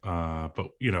to.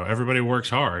 But, everybody works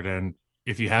hard. And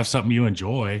if you have something you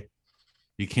enjoy,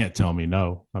 you can't tell me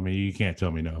no. I mean, you can't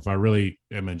tell me no. If I really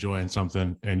am enjoying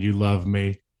something and you love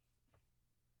me,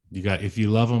 if you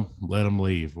love them, let them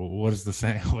leave. What is the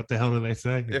saying? What the hell do they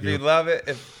say? If you love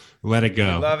it, let it go.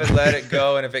 If you love it, let it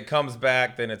go. And if it comes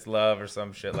back, then it's love or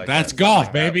some shit like that. That's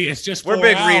golf, baby. It's just 4 hours. We're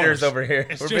big hours. Readers over here.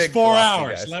 It's We're just big 4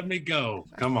 hours. guys. Let me go.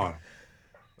 Come on.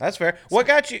 That's fair. What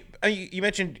got you? You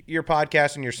mentioned your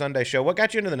podcast and your Sunday show. What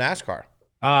got you into the NASCAR?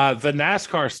 The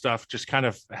NASCAR stuff just kind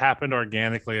of happened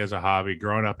organically as a hobby.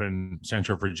 Growing up in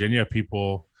Central Virginia,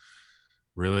 people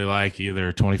really like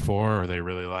either 24 or they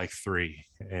really like 3.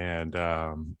 And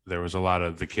there was a lot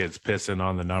of the kids pissing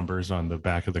on the numbers on the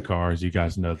back of the cars. You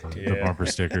guys know the bumper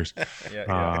stickers.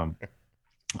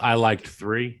 I liked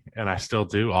 3, and I still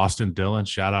do. Austin Dillon,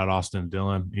 shout out Austin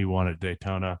Dillon. He won at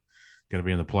Daytona, going to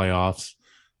be in the playoffs.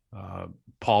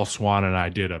 Paul Swan and I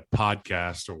did a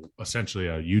podcast, or essentially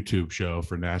a YouTube show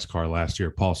for NASCAR last year.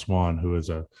 Paul Swan, who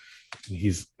is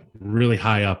he's really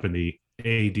high up in the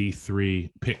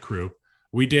AD3 pit crew.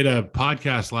 We did a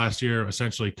podcast last year,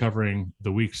 essentially covering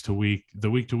the week to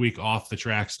week off the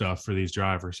track stuff for these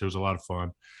drivers. It was a lot of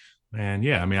fun. And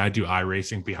I mean, I do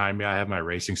iRacing behind me. I have my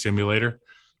racing simulator,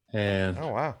 and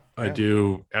I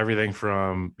do everything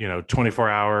from,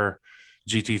 24-hour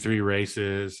GT3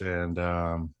 races and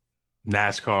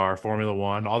NASCAR, Formula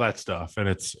One, all that stuff. And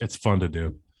it's fun to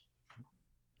do.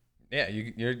 Yeah,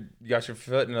 you got your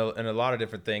foot in a lot of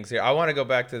different things here. I want to go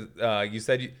back to you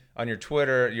said on your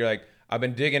Twitter, you're like, I've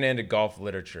been digging into golf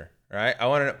literature, right? I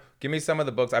want to give me some of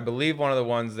the books. I believe one of the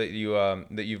ones that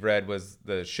you've read was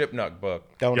the Shipnuck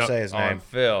book. Don't say his name. On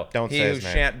Phil. Don't say his name. He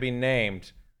who shan't be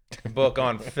named. Book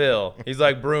on Phil. He's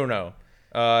like Bruno.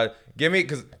 Give me,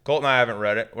 because Colt and I haven't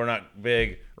read it. We're not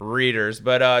big readers,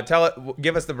 but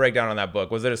give us the breakdown on that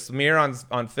book. Was it a smear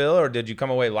on Phil, or did you come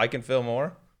away liking Phil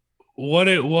more? What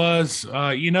it was,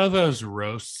 those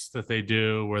roasts that they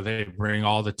do where they bring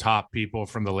all the top people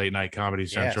from the late night Comedy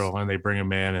Central and they bring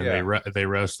them in and they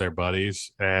roast their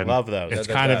buddies. And love those. It's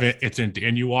kind of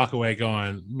and you walk away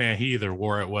going, man, he either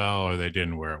wore it well or they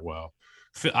didn't wear it well.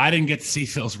 I didn't get to see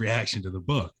Phil's reaction to the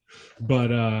book,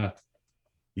 but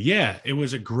it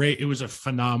was a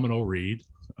phenomenal read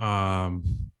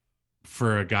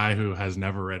for a guy who has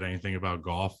never read anything about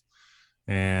golf.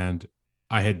 And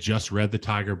I had just read the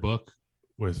Tiger book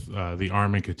with the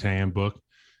Armin Katayan book,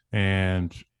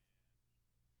 and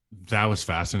that was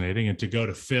fascinating. And to go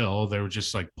to Phil, they were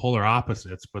just like polar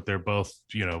opposites, but they're both,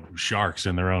 sharks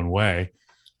in their own way.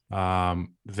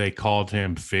 They called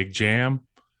him Fig Jam,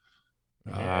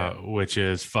 which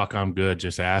is fuck, I'm good,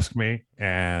 just ask me.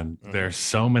 And there's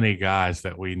so many guys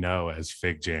that we know as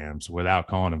Fig Jams without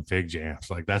calling them Fig Jams.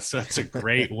 Like that's a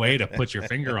great way to put your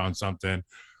finger on something.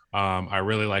 I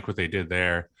really like what they did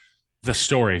there. The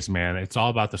stories, man, it's all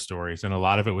about the stories. And a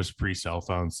lot of it was pre-cell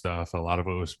phone stuff. A lot of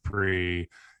it was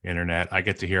pre-internet. I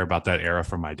get to hear about that era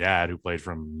from my dad, who played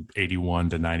from 81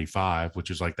 to 95, which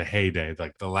was like the heyday,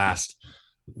 like the last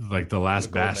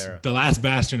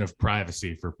bastion of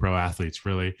privacy for pro athletes,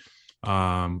 really.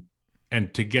 And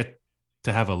to get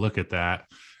to have a look at that.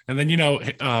 And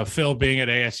then, Phil being at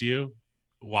ASU,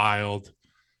 wild.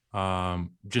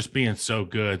 Just being so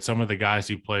good. Some of the guys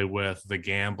he played with, the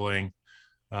gambling.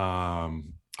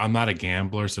 I'm not a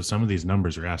gambler, so some of these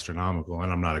numbers are astronomical,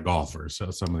 and I'm not a golfer,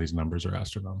 so some of these numbers are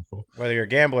astronomical. Whether you're a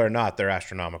gambler or not, they're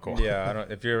astronomical. Yeah, I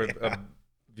don't. If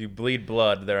you bleed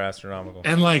blood, they're astronomical.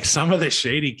 And like some of the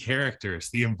shady characters,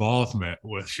 the involvement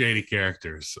with shady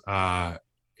characters,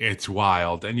 it's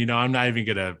wild. And I'm not even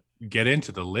gonna get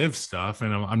into the live stuff,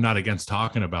 and I'm not against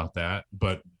talking about that,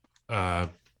 but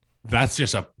that's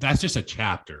just a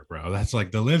chapter, bro. That's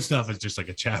like the live stuff is just like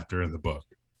a chapter in the book.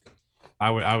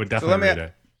 I would definitely read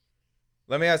it.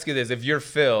 Let me ask you this: if you're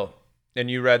Phil and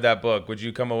you read that book, would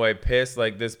you come away pissed,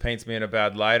 like this paints me in a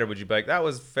bad light, or would you be like, that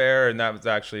was fair and that was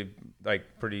actually like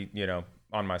pretty,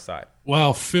 on my side?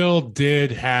 Well, Phil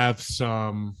did have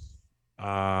some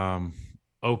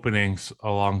openings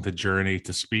along the journey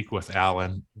to speak with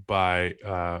Alan by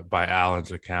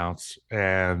Alan's accounts,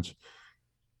 and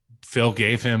Phil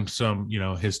gave him some,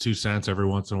 his 2 cents every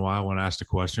once in a while when asked a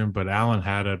question, but Alan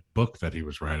had a book that he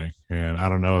was writing. And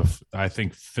I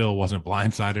think Phil wasn't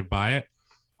blindsided by it.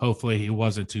 Hopefully he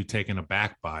wasn't too taken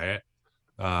aback by it,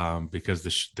 because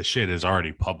the shit is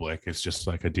already public. It's just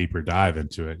like a deeper dive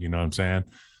into it. You know what I'm saying?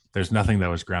 There's nothing that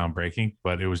was groundbreaking,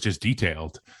 but it was just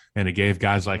detailed. And it gave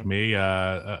guys like me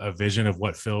a vision of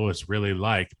what Phil was really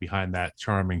like behind that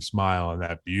charming smile and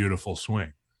that beautiful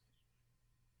swing.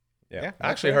 Yeah, I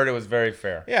actually heard it was very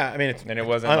fair. Yeah, I mean, it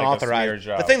wasn't unauthorized. Like a smear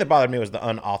job. The thing that bothered me was the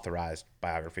unauthorized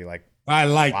biography. Like, I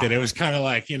liked it. It was kind of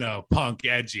like, punk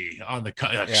edgy on the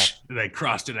cut. They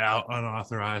crossed it out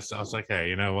unauthorized. I was like, hey,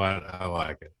 you know what? I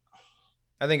like it.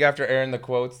 I think after airing the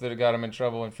quotes that got him in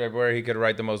trouble in February, he could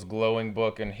write the most glowing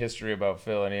book in history about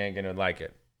Phil, and he ain't gonna like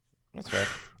it. That's right.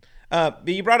 But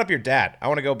you brought up your dad. I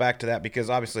want to go back to that because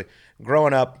obviously,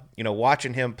 growing up,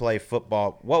 watching him play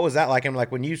football, what was that like? Him,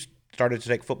 like when you started to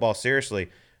take football seriously,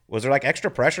 was there like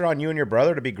extra pressure on you and your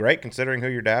brother to be great considering who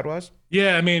your dad was?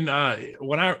 Yeah, I mean,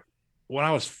 when I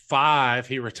was 5,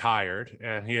 he retired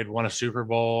and he had won a Super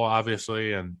Bowl,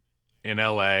 obviously, and in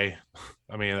LA.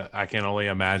 I mean, I can only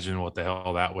imagine what the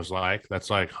hell that was like. That's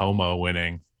like Homo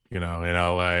winning, in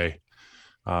LA.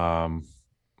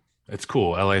 It's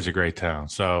cool. LA is a great town.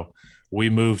 So we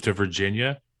moved to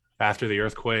Virginia after the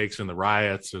earthquakes and the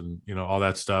riots and, all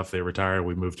that stuff. They retired.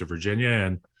 We moved to Virginia,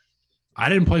 and I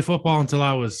didn't play football until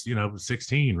I was,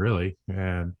 16, really.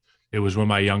 And it was when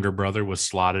my younger brother was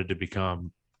slotted to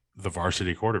become the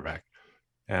varsity quarterback.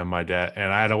 And my dad,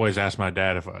 and I had always asked my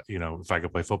dad if I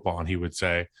could play football, and he would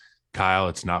say, Kyle,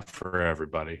 it's not for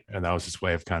everybody. And that was his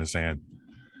way of kind of saying,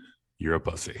 you're a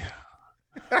pussy.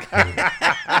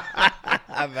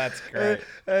 That's great.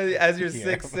 As your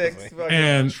 6'6" fucking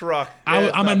and truck.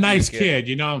 I'm a nice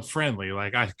kid. I'm friendly.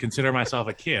 Like, I consider myself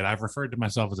a kid. I've referred to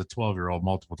myself as a 12-year-old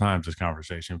multiple times this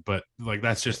conversation, but like,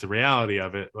 that's just the reality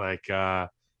of it. Like,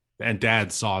 and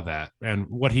Dad saw that. And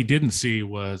what he didn't see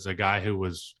was a guy who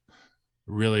was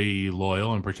really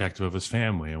loyal and protective of his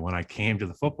family. And when I came to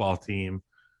the football team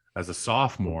as a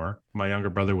sophomore, my younger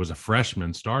brother was a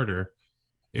freshman starter.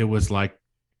 It was like,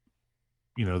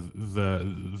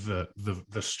 the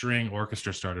string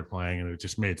orchestra started playing, and it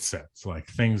just made sense. Like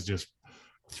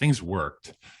things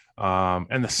worked.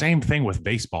 And the same thing with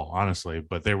baseball, honestly.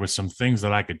 But there was some things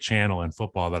that I could channel in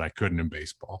football that I couldn't in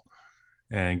baseball.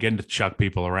 And getting to chuck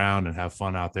people around and have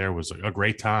fun out there was a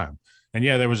great time. And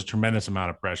yeah, there was a tremendous amount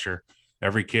of pressure.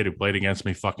 Every kid who played against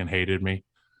me fucking hated me.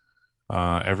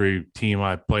 Every team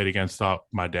I played against thought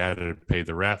my dad had paid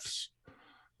the refs.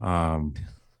 Of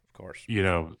course.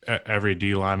 Every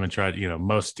D lineman tried,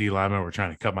 most D linemen were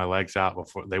trying to cut my legs out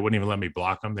before they wouldn't even let me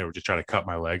block them. They were just trying to cut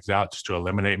my legs out just to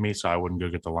eliminate me so I wouldn't go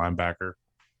get the linebacker.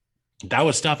 That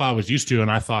was stuff I was used to.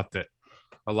 And I thought that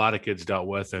a lot of kids dealt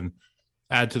with. And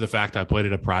add to the fact I played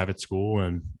at a private school,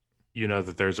 and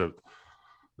that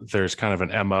there's kind of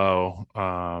an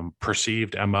MO,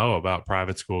 perceived MO about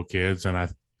private school kids. And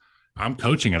I'm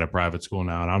coaching at a private school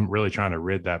now, and I'm really trying to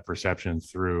rid that perception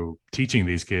through teaching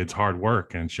these kids hard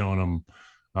work and showing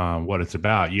them what it's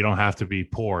about. You don't have to be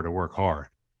poor to work hard.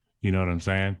 You know what I'm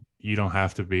saying? You don't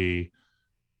have to be,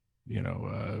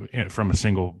 from a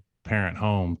single parent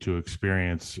home to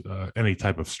experience any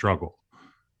type of struggle.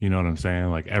 You know what I'm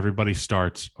saying? Like, everybody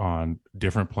starts on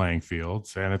different playing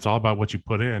fields, and it's all about what you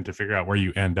put in to figure out where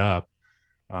you end up.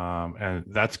 And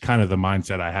that's kind of the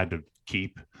mindset I had to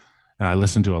keep. And I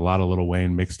listened to a lot of Lil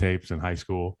Wayne mixtapes in high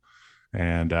school,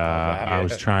 and I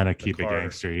was trying to keep it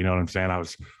gangster. You know what I'm saying? I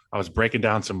was breaking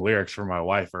down some lyrics for my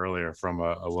wife earlier from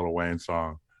a Lil Wayne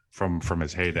song from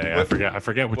his heyday. I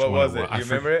forget which one was it. You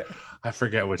remember it? I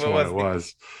forget which one it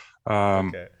was.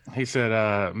 Okay. He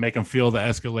said, make him feel the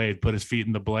Escalade, put his feet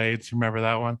in the blades. You remember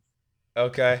that one?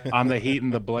 Okay. I'm the heat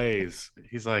and the blaze.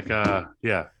 He's like,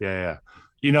 yeah.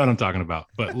 You know what I'm talking about.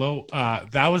 But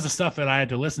that was the stuff that I had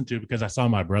to listen to because I saw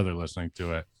my brother listening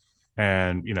to it.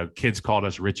 And, kids called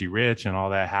us Richie Rich and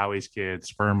all that. Howie's kids,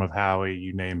 sperm of Howie,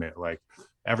 you name it. Like,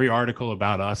 every article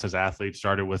about us as athletes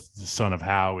started with the son of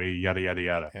Howie, yada, yada,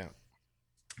 yada. Yeah.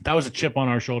 That was a chip on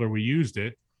our shoulder. We used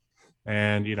it.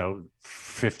 And,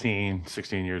 15,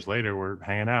 16 years later, we're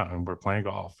hanging out and we're playing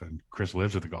golf. And Chris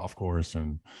lives at the golf course,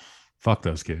 and fuck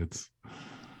those kids.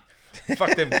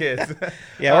 Fuck them kids.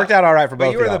 Yeah, it worked out all right for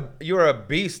both of you were a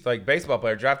beast, like, baseball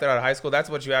player, drafted out of high school. That's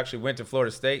what you actually went to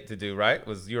Florida State to do, right?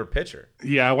 Was you were a pitcher?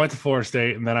 Yeah, I went to Florida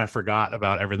State, and then I forgot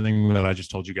about everything that I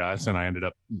just told you guys, and I ended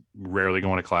up rarely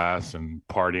going to class and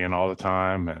partying all the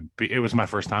time. And it was my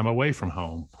first time away from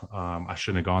home. I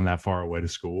shouldn't have gone that far away to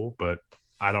school, but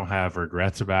I don't have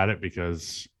regrets about it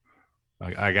because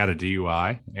I got a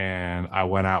DUI and I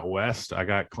went out west. I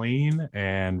got clean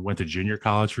and went to junior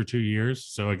college for 2 years.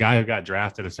 So a guy who got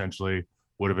drafted essentially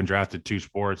would have been drafted 2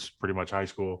 sports, pretty much high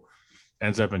school,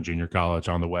 ends up in junior college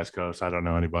on the West Coast. I don't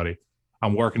know anybody.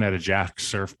 I'm working at a Jack's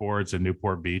Surfboards in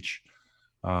Newport Beach,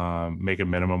 making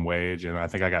minimum wage. And I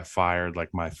think I got fired like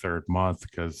my 3rd month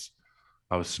because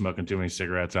I was smoking too many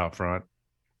cigarettes out front.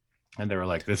 And they were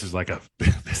like, this is like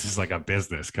a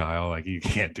business, Kyle. Like, you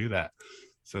can't do that.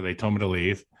 So they told me to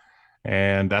leave.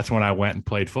 And that's when I went and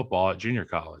played football at junior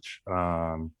college.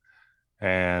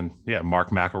 And yeah,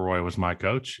 Mark McElroy was my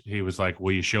coach. He was like,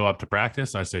 will you show up to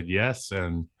practice? I said, yes.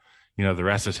 And, the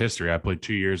rest is history. I played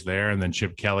 2 years there. And then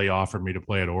Chip Kelly offered me to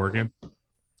play at Oregon.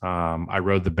 I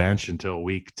rode the bench until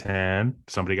week 10.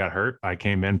 Somebody got hurt. I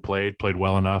came in, played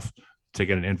well enough to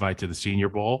get an invite to the Senior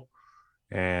Bowl.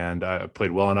 And I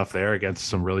played well enough there against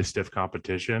some really stiff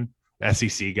competition.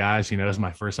 SEC guys, it was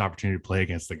my first opportunity to play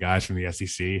against the guys from the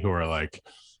SEC who are like,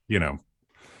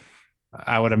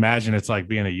 I would imagine it's like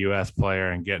being a U.S.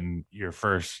 player and getting your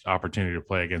first opportunity to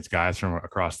play against guys from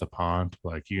across the pond.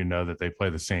 Like, that they play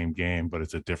the same game, but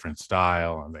it's a different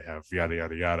style and they have yada,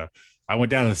 yada, yada. I went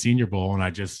down to the Senior Bowl and I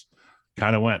just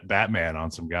kind of went Batman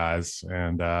on some guys,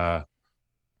 and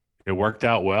it worked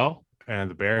out well. And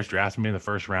the Bears drafted me in the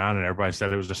first round, and everybody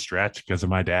said it was a stretch because of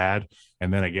my dad.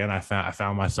 And then again, I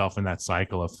found myself in that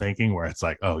cycle of thinking where it's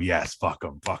like, oh yes, fuck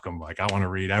them. Like, I want to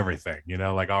read everything,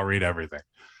 like I'll read everything.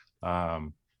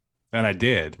 And I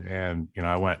did. And,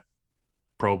 I went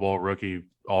Pro Bowl rookie,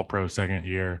 all pro 2nd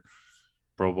year,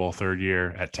 Pro Bowl 3rd year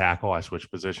at tackle. I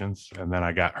switched positions, and then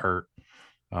I got hurt.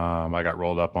 I got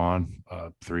rolled up on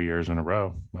 3 years in a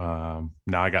row.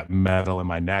 Now I got metal in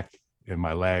my neck, in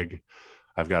my leg.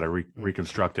 I've got a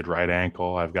reconstructed right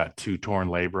ankle. I've got 2 torn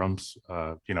labrums.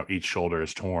 Each shoulder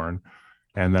is torn.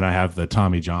 And then I have the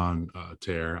Tommy John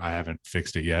tear. I haven't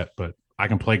fixed it yet, but I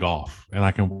can play golf and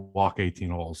I can walk 18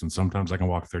 holes. And sometimes I can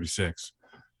walk 36.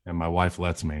 And my wife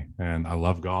lets me. And I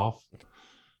love golf.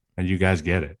 And you guys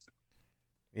get it.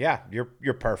 Yeah,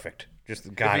 you're perfect.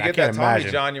 Just God, if you get that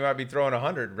Tommy John, you might be throwing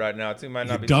 100 right now too. Might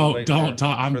not be. Don't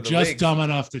talk. I'm just dumb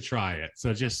enough to try it.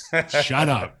 So just shut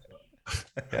up.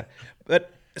 Yeah.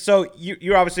 But so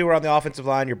you obviously were on the offensive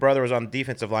line. Your brother was on the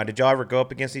defensive line. Did y'all ever go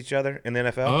up against each other in the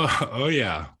NFL? Oh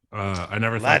yeah. I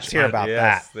never Let's thought hear about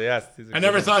that. Yes. I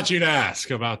never thought you'd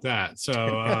ask about that.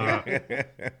 So,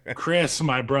 Chris,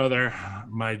 my brother,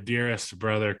 my dearest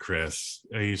brother, Chris,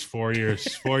 he's 4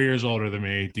 years older than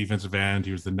me. Defensive end.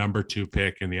 He was the number 2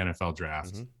 pick in the NFL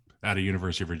draft out of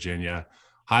University of Virginia.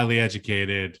 Highly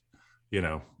educated,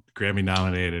 Grammy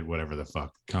nominated, whatever the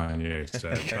fuck Kanye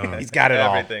said. He's got it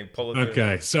everything.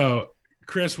 Okay, so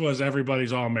Chris was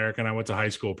everybody's All-American. I went to high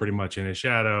school pretty much in his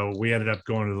shadow. We ended up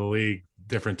going to the league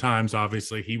different times.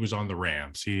 Obviously, he was on the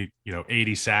Rams. He,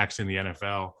 80 sacks in the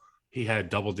NFL. He had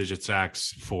double-digit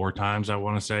sacks 4 times, I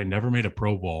want to say. Never made a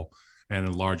Pro Bowl, and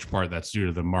in large part that's due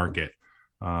to the market.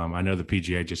 I know the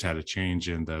PGA just had a change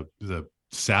in the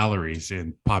salaries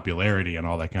and popularity and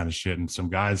all that kind of shit, and some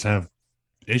guys have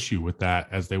issue with that,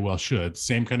 as they well should.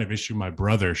 Same kind of issue my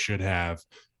brother should have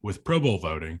with Pro Bowl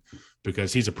voting,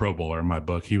 because he's a Pro Bowler in my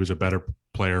book. He was a better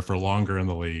player for longer in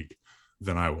the league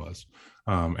than I was.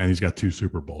 And he's got 2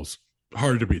 Super Bowls.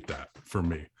 Hard to beat that for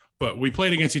me. But we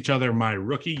played against each other my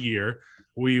rookie year.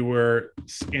 We were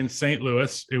in St.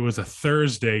 Louis. It was a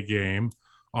Thursday game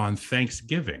on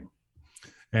Thanksgiving.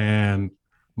 And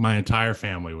my entire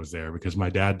family was there because my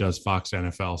dad does Fox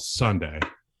NFL Sunday,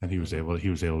 and he was able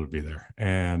to be there.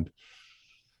 And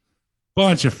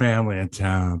bunch of family in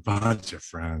town, bunch of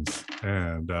friends.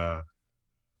 And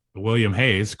William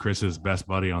Hayes, Chris's best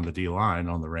buddy on the D line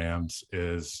on the Rams,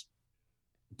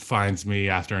 finds me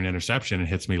after an interception and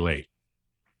hits me late.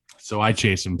 So I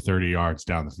chase him 30 yards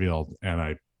down the field, and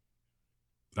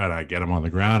I get him on the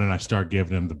ground, and I start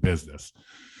giving him the business.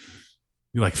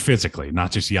 Like physically,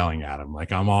 not just yelling at him.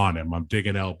 Like I'm on him. I'm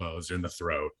digging elbows in the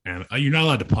throat. And you're not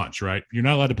allowed to punch, right? You're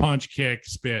not allowed to punch, kick,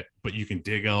 spit, but you can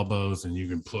dig elbows and you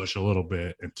can push a little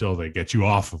bit until they get you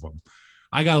off of them.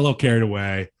 I got a little carried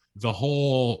away. The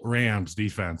whole Rams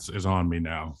defense is on me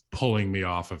now, pulling me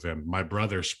off of him. My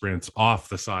brother sprints off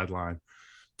the sideline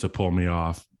to pull me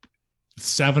off.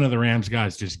 7 of the Rams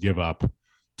guys just give up.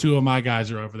 2 of my guys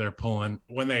are over there pulling.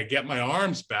 When they get my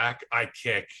arms back, I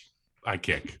kicked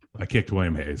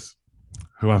William Hayes,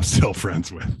 who I'm still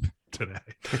friends with today.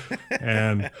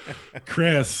 And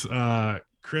Chris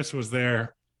was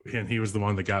there, and he was the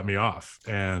one that got me off.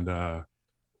 And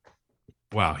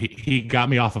wow, he got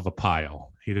me off of a pile.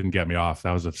 He didn't get me off.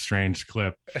 That was a strange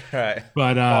clip. Right.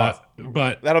 But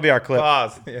that'll be our clip.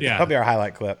 Pause. Yeah. That'll be our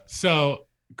highlight clip. So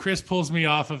Chris pulls me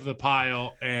off of the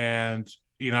pile, and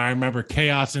I remember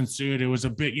chaos ensued. It was a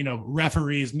bit,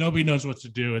 referees, nobody knows what to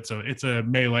do. It's a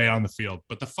melee on the field,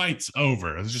 but the fight's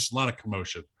over. There's just a lot of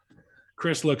commotion.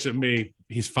 Chris looks at me.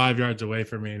 He's 5 yards away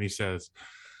from me, and he says,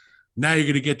 "Now you're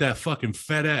going to get that fucking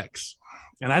FedEx."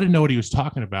 And I didn't know what he was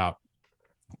talking about.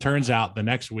 Turns out the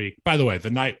next week, by the way, the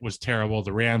night was terrible.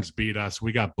 The Rams beat us.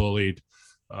 We got bullied.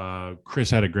 Chris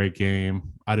had a great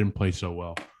game. I didn't play so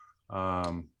well.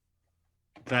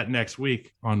 That next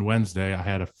week on Wednesday, I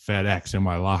had a FedEx in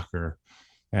my locker,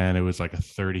 and it was like a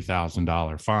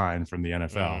 $30,000 fine from the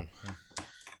NFL.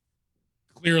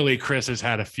 Clearly, Chris has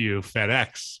had a few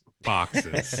FedEx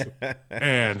boxes,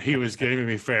 and he was giving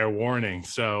me fair warning.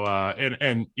 So,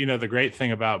 and the great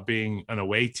thing about being an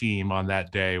away team on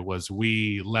that day was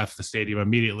we left the stadium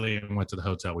immediately and went to the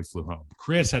hotel. We flew home.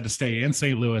 Chris had to stay in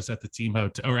St. Louis at the team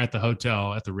hotel, or at the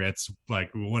hotel at the Ritz, like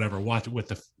whatever, watch with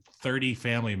the 30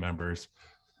 family members.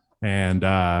 And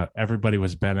everybody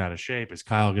was bent out of shape. Is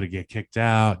Kyle going to get kicked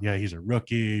out? Yeah, he's a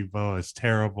rookie. Bo is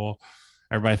terrible.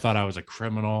 Everybody thought I was a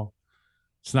criminal.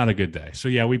 It's not a good day. So,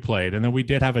 yeah, we played. And then we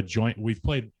did have a joint. We've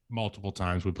played multiple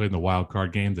times. We played in the wild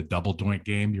card game, the double doink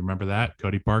game. You remember that?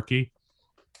 Cody Parkey?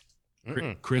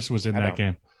 Chris was in that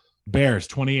game. Bears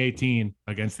 2018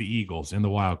 against the Eagles in the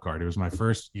wild card. It was my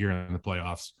first year in the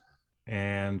playoffs.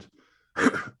 And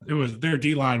it was their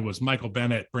D-line was Michael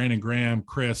Bennett, Brandon Graham,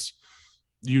 Chris,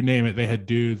 you name it. They had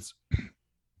dudes.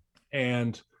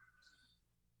 And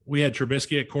we had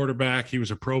Trubisky at quarterback. He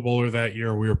was a Pro Bowler that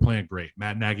year. We were playing great.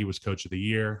 Matt Nagy was coach of the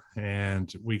year,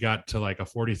 and we got to like a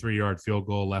 43-yard field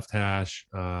goal, left hash.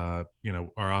 Our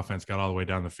offense got all the way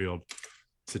down the field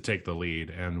to take the lead,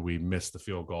 and we missed the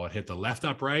field goal. It hit the left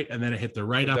upright, and then it hit the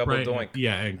right upright. Doink.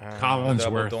 Yeah, and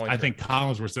Collinsworth. I think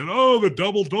Collinsworth said, "Oh, the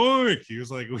double doink." He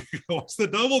was like, "What's the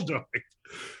double doink?"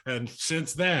 And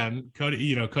since then,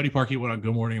 Cody Parkey went on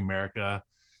Good Morning America.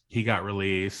 He got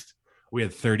released. We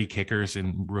had 30 kickers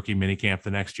in rookie minicamp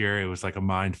the next year. It was like a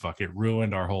mind fuck. It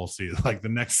ruined our whole season. Like the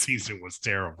next season was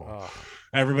terrible. Oh.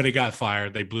 Everybody got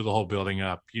fired. They blew the whole building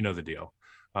up. You know the deal.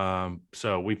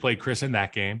 So we played Chris in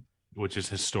that game, which is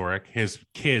historic. His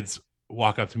kids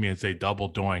walk up to me and say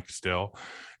double doink still.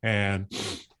 And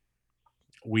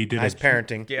we did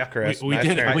parenting. Yeah, Chris. We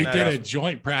did a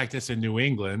joint practice in New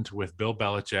England with Bill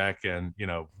Belichick, and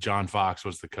John Fox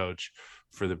was the coach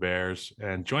for the Bears,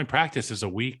 and joint practice is a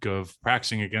week of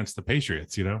practicing against the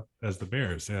Patriots, as the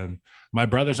Bears. And my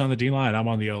brother's on the D line, I'm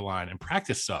on the O line, and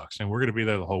practice sucks. And we're going to be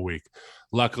there the whole week.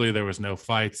 Luckily, there was no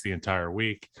fights the entire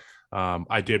week.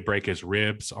 I did break his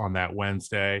ribs on that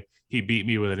Wednesday. He beat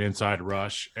me with an inside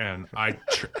rush, and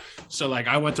so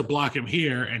I went to block him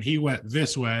here, and he went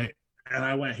this way, and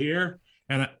I went here.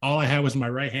 And all I had was my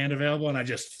right hand available, and I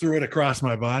just threw it across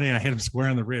my body, and I hit him square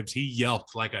in the ribs. He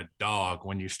yelped like a dog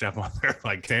when you step on their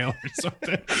tail or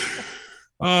something.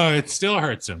 Oh, it still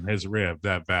hurts him, his rib,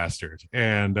 that bastard.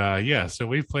 And so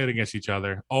we've played against each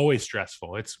other. Always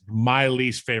stressful. It's my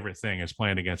least favorite thing is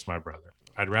playing against my brother.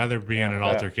 I'd rather be in an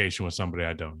altercation with somebody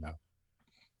I don't know.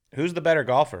 Who's the better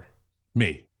golfer?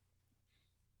 Me.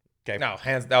 Okay. No,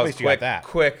 that was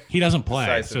quick. He doesn't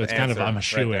play, so it's kind of I'm a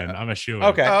shoe-in. Right, I'm a shoe-in.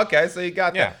 Okay. Oh, okay, so you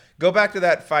got that. Go back to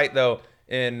that fight, though,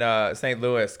 in St.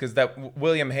 Louis, because that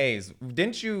William Hayes,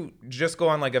 didn't you just go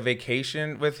on a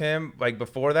vacation with him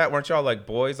before that? Weren't y'all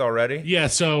boys already? Yeah,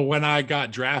 so when I got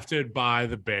drafted by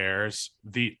the Bears,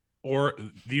 the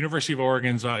University of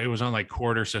Oregon's, it was on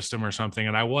quarter system or something,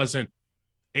 and I wasn't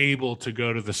able to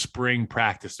go to the spring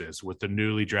practices with the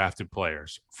newly drafted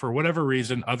players. For whatever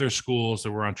reason, other schools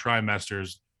that were on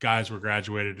trimesters, guys were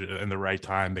graduated in the right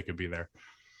time, they could be there.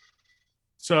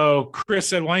 So Chris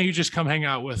said, why don't you just come hang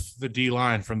out with the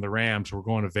D-line from the Rams? We're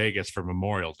going to Vegas for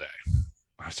Memorial Day.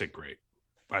 I said, great.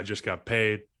 I just got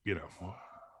paid,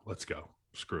 let's go.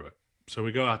 Screw it. So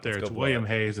we go out there. It's William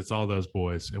Hayes. It's all those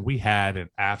boys. And we had an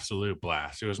absolute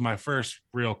blast. It was my first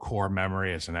real core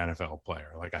memory as an NFL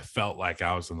player. I felt like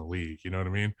I was in the league. You know what I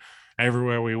mean?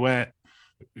 Everywhere we went,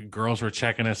 girls were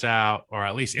checking us out, or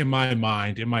at least in my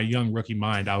mind, in my young rookie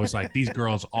mind, I was like, these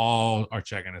girls all are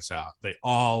checking us out. They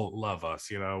all love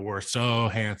us. We're so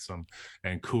handsome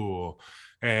and cool.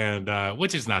 And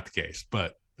which is not the case,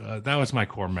 but that was my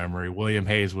core memory. William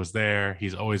Hayes was there.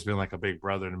 He's always been like a big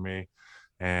brother to me.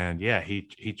 And yeah, he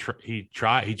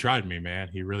tried me, man.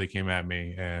 He really came at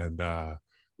me, and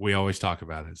we always talk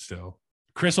about it still.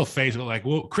 Chris will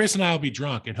Chris and I will be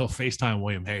drunk, and he'll FaceTime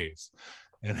William Hayes,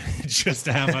 and just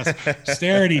to have us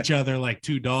stare at each other like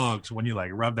two dogs when you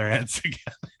rub their heads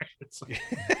together. It's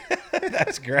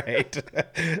That's great.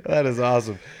 That is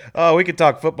awesome. Oh, we could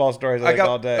talk football stories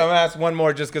all day. I'm gonna ask one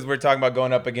more just because we're talking about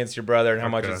going up against your brother and how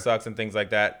much it sucks and things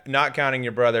like that. Not counting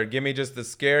your brother, give me just the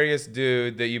scariest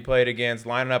dude that you played against,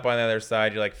 lining up on the other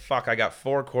side. You're like, fuck, I got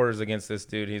 4 quarters against this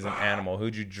dude. He's an animal.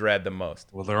 Who'd you dread the most?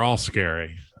 Well, they're all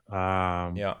scary.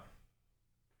 Yeah.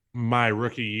 My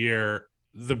rookie year,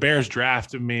 the Bears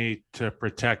drafted me to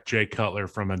protect Jay Cutler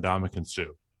from Ndamukong Suh.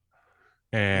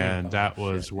 And that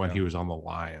was when he was on the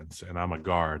Lions, and I'm a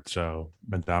guard, so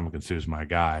Ndamukong Suh is my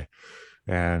guy.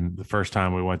 And the first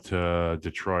time we went to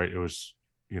Detroit, it was,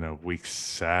 week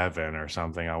 7 or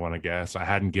something, I want to guess. I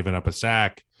hadn't given up a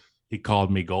sack. He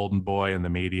called me golden boy in the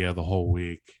media the whole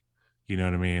week. You know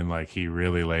what I mean? He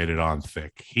really laid it on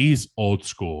thick. He's old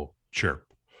school chirp.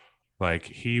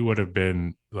 He would have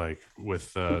been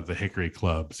with the Hickory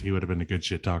clubs. He would have been a good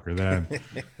shit talker then.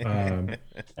 And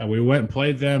we went and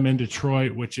played them in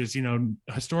Detroit, which is,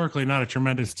 historically not a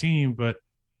tremendous team, but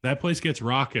that place gets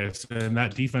raucous. And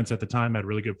that defense at the time had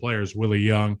really good players, Willie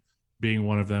Young being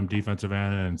one of them, defensive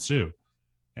end, and Suh.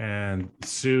 And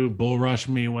Suh bull rushed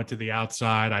me, went to the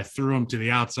outside. I threw him to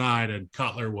the outside, and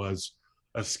Cutler was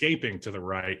escaping to the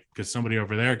right because somebody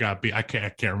over there got beat. I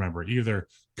can't remember. Either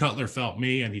Cutler felt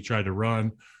me and he tried to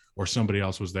run, or somebody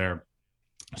else was there.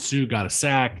 Suh got a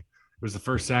sack. It was the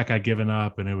first sack I'd given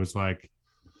up, and it was I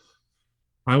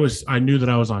knew that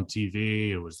I was on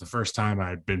TV. It was the first time I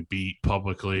had been beat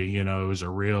publicly. It was a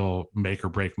real make or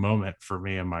break moment for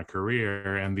me in my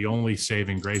career. And the only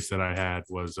saving grace that I had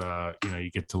was,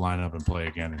 you get to line up and play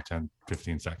again in 10,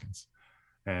 15 seconds.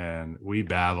 And we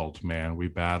battled, man. We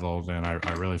battled, and I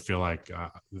really feel like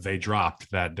they dropped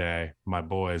that day. My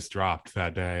boys dropped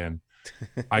that day, and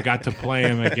I got to play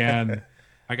him again.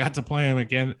 I got to play him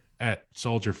again at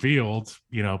Soldier Field,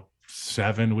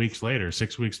 6 weeks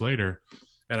later,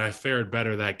 and I fared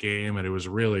better that game. And it was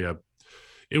really a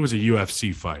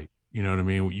UFC fight. You know what I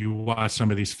mean? You watch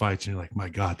some of these fights, and you're like, my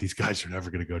God, these guys are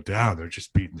never going to go down. They're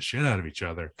just beating the shit out of each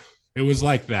other. It was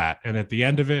like that. And at the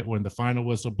end of it, when the final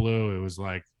whistle blew, it was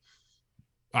like,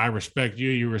 I respect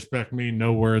you, you respect me.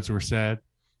 No words were said.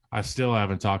 I still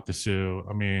haven't talked to Suh.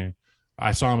 I mean,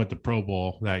 I saw him at the Pro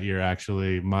Bowl that year,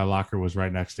 actually. My locker was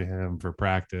right next to him for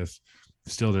practice.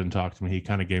 Still didn't talk to me. He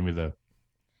kind of gave me the,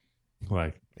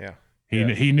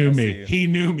 he knew me. He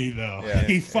knew me, though. Yeah.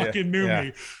 He fucking knew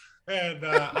me. And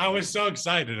I was so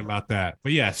excited about that.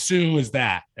 But yeah, Suh is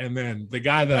that. And then the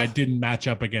guy that I didn't match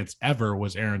up against ever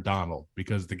was Aaron Donald,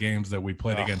 because the games that we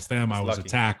played against them, I was lucky. A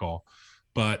tackle.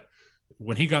 But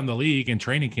when he got in the league in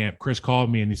training camp, Chris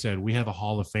called me and he said, "We have a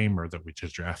Hall of Famer that we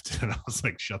just drafted." And I was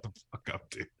like, "Shut the fuck up,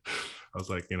 dude." I was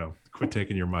like, quit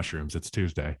taking your mushrooms. It's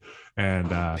Tuesday. And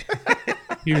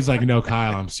he was like, "No,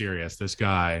 Kyle, I'm serious. This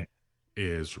guy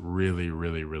is really,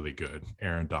 really, really good.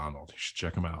 Aaron Donald. You should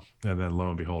check him out." And then lo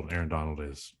and behold, Aaron Donald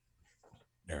is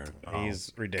Aaron Donald.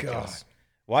 He's ridiculous.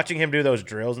 Watching him do those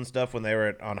drills and stuff when they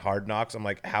were on Hard Knocks, I'm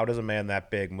like, how does a man that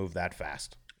big move that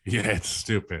fast? Yeah, it's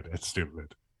stupid. It's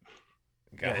stupid.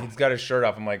 Yeah, he's got his shirt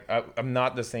off. I'm like, I'm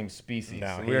not the same species.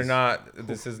 No, We're not.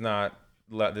 This is not.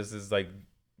 This is like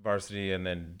varsity and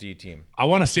then D team. I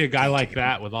want to see a guy like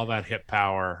that with all that hip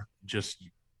power just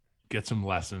get some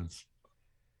lessons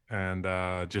and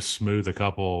just smooth a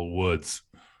couple woods.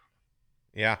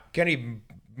 Yeah. Can he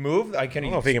move? I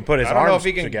don't know if he can put his I don't know arms if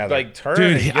he can together. Like turn.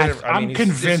 Dude, and get it. I'm he's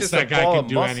convinced just that a guy ball can of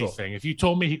do muscle. anything. If you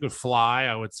told me he could fly,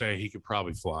 I would say he could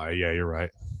probably fly. Yeah, you're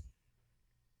right.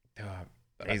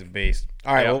 He's a beast.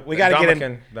 All right, Yeah, well, we got to get in.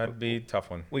 Dominican, that'd be a tough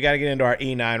one. We got to get into our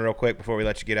E9 real quick before we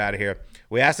let you get out of here.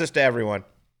 We asked this to everyone.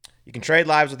 You can trade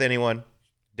lives with anyone,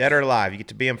 dead or alive. You get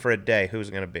to be him for a day. Who's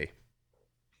it going to be?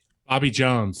 Bobby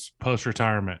Jones,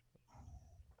 post-retirement.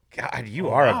 God, you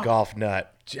are a golf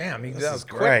nut. Jam. That This was is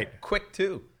great. Quick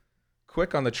too.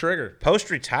 Quick on the trigger.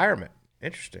 Post-retirement.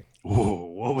 Interesting. Whoa,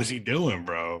 what was he doing,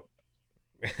 bro?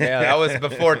 Yeah, that was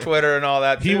before Twitter and all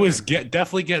that. He too. was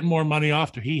definitely getting more money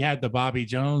off. He had the Bobby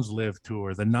Jones live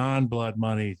tour, the non-blood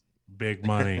money, big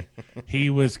money. He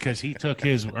was because he took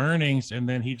his earnings and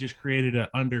then he just created an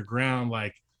underground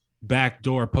like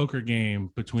backdoor poker game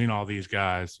between all these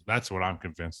guys. That's what I'm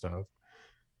convinced of.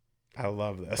 I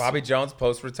love this. Bobby Jones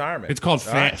post retirement. It's called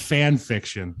All right. fan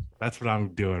fiction. That's what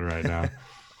I'm doing right now.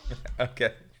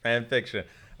 Okay, fan fiction.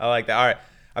 I like that. All right,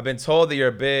 I've been told that you're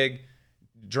a big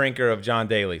drinker of John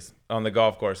Daly's on the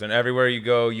golf course, and everywhere you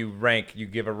go, you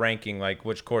give a ranking like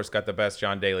which course got the best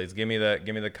John Daly's. Give me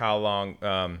the Kyle Long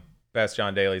best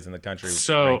John Daly's in the country.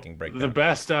 So ranking breakdown. the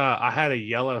best, I had a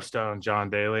Yellowstone John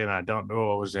Daly, and I don't know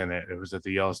what was in it. It was at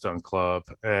the Yellowstone Club,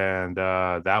 and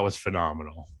that was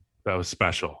phenomenal. That was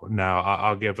special. Now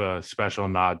I'll give a special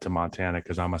nod to Montana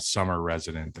because I'm a summer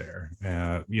resident there.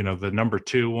 The number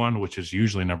 2 one, which is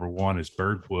usually number 1, is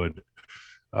Birdwood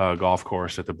golf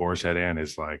course at the Boar's Head Inn,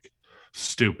 is like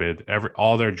stupid.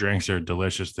 All their drinks are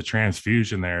delicious. The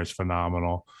transfusion there is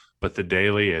phenomenal, but the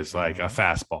Daily is like a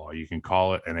fastball. You can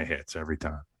call it and it hits every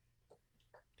time.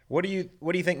 What do you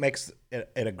think makes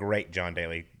it a great John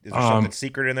Daly? Is there something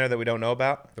secret in there that we don't know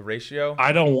about? the ratio.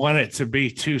 I don't want it to be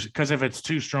too, because if it's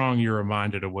too strong, you're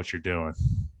reminded of what you're doing.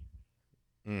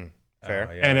 Fair.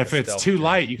 Yeah, And if it's stealth too drink.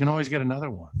 light, you can always get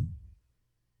another one.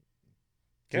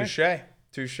 Touche. Yeah,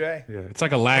 it's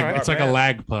like a lag. All right, it's like a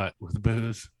lag putt with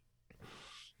booze.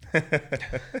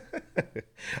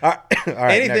 All right,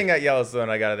 Anything at Yellowstone,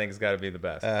 I gotta think has got to be the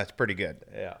best. it's pretty good.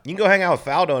 Yeah. You can go hang out with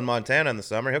Faldo in Montana in the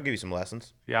summer. He'll give you some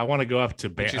lessons. Yeah, I want to go up to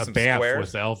Get you some Banff squares.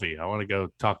 with Elvie. I want to go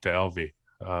talk to Elvie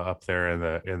up there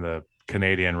in the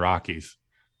Canadian Rockies.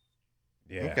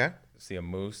 Yeah. Okay. See a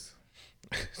moose.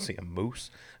 See a moose.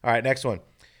 All right, next one.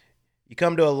 You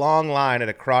come to a long line at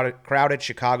a crowded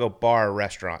Chicago bar or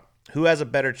restaurant. Who has a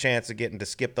better chance of getting to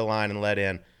skip the line and let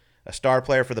in? A star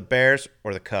player for the Bears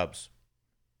or the Cubs?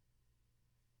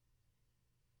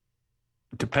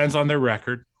 Depends on their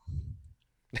record,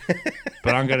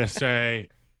 but I'm gonna say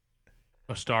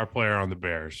a star player on the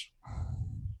Bears.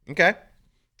 Okay.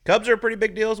 Cubs are a pretty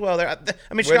big deal as well. I mean,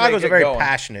 Where'd Chicago's they a get very going?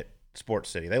 passionate sports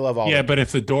city. They love all Yeah, the but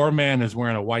if the doorman is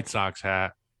wearing a White Sox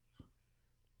hat,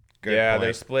 Good yeah, point.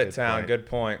 they split Good town. point. Good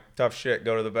point. Tough shit.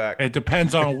 Go to the back. it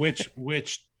depends on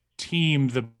which team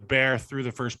the Bear threw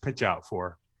the first pitch out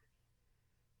for.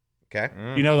 Okay.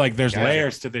 You know, like there's Gotcha.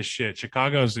 layers to this shit.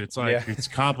 Chicago's, it's like Yeah. it's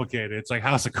complicated. It's like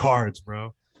House of Cards,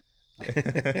 bro.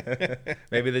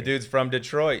 Maybe the dude's from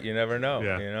Detroit. You never know.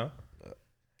 Yeah. You know.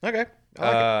 Okay. I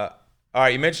like it. All right.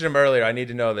 You mentioned him earlier. I need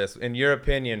to know this. In your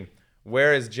opinion,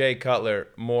 where is Jay Cutler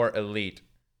more elite,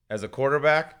 as a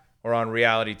quarterback or on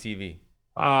reality TV?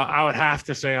 I would have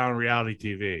to say on reality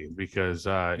TV because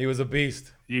He was a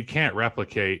beast. you can't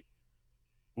replicate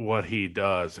what he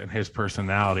does and his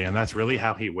personality, and that's really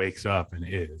how he wakes up and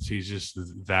is. He's just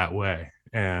that way,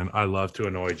 and I love to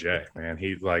annoy Jay, man.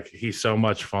 He's so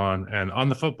much fun, and on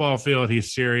the football field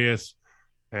he's serious,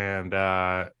 and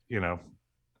it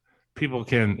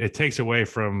takes away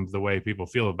from the way people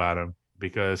feel about him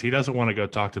because he doesn't want to go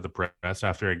talk to the press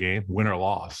after a game, win or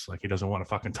loss. Like, he doesn't want to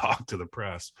fucking talk to the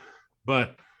press.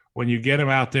 But when you get him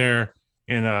out there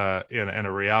in a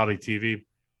reality TV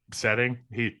setting,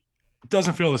 he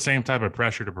doesn't feel the same type of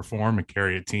pressure to perform and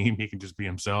carry a team. He can just be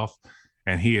himself,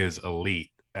 and he is elite.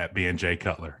 at being Jay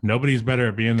Cutler. Nobody's better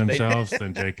at being themselves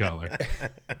than Jay Cutler.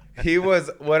 He was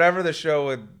whatever the show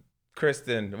with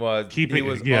Kristen was. He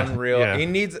was unreal. Yeah. He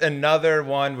needs another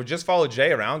one. Just follow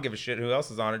Jay around. I don't give a shit who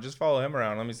else is on it. Just follow him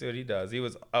around. Let me see what he does.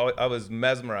 I was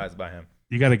mesmerized by him.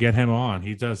 You got to get him on.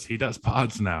 He does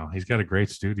pods now. He's got a great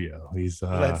studio.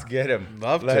 Let's get him.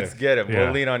 Let's get him. Yeah.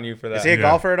 We'll lean on you for that. Is he a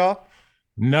golfer at all?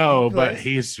 No, He but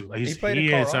plays. he played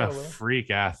in is Colorado a a little.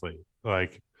 freak athlete.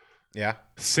 Like Yeah.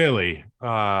 silly.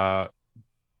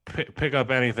 Pick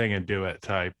up anything and do it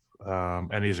type.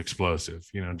 And he's explosive.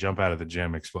 Jump out of the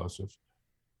gym explosive.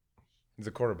 He's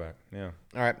a quarterback. Yeah.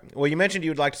 All right. Well, you mentioned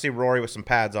you would like to see Rory with some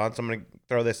pads on, so I'm going to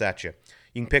throw this at you.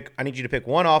 You can pick. I need you to pick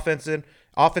one offensive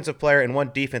player and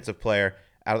one defensive player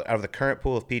out of the current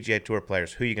pool of PGA Tour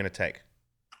players. Who are you going to take?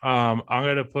 I'm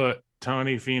going to put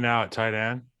Tony Finau at tight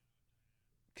end,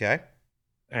 Okay.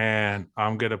 and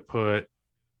I'm going to put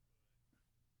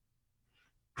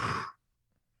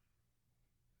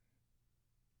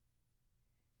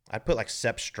I'd put like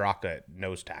Sepp Straka at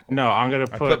nose tackle. no. I'm going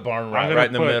to put Barn right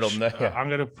in the middle. I'm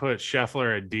going to put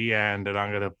Scheffler at D end, and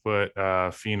I'm going to put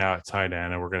Finau at tight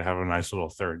end, and we're going to have a nice little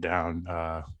third down,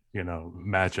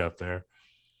 matchup there.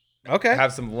 Okay.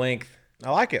 Have some length.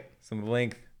 I like it. Some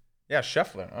length. Yeah,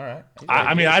 Scheffler. All right.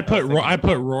 I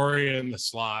put Rory in the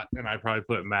slot, and I'd probably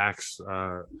put Max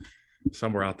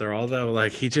somewhere out there. Although,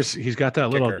 like he's got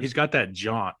that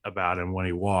jaunt about him when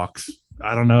he walks.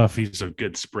 I don't know if he's a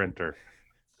good sprinter.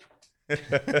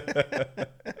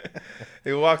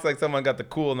 He walks like someone got the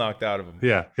cool knocked out of him.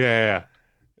 Yeah. Yeah.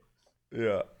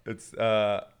 It's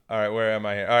all right, where am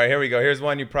I here? All right, here we go. Here's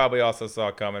one you probably also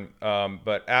saw coming.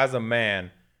 But as a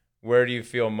man, where do you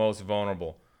feel most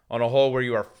vulnerable? On a hole where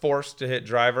you are forced to hit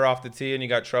driver off the tee and you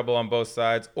got trouble on both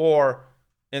sides, or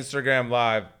Instagram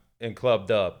Live in Club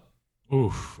Dub?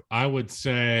 Oof. I would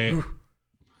say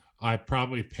I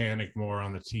probably panic more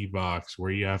on the tee box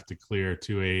where you have to clear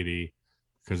 280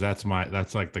 because that's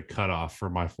like the cutoff for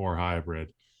my 4 hybrid.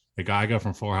 I go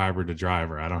from 4 hybrid to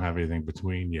driver. I don't have anything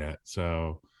between yet.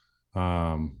 So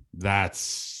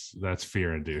that's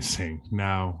fear inducing.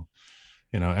 Now,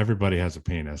 everybody has a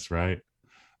penis, right?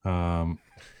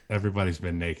 Everybody's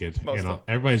been naked.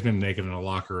 Everybody's been naked in a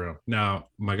locker room. Now,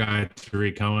 my guy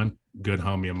Tariq Cohen, good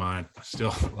homie of mine.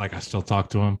 I still talk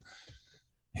to him.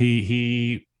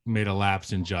 He made a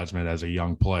lapse in judgment as a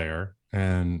young player,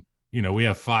 and we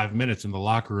have 5 minutes in the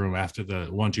locker room after the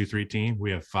 1-2-3 team.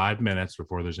 We have 5 minutes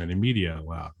before there's any media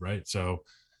allowed, right? So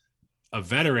a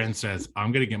veteran says,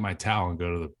 "I'm going to get my towel and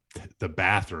go to the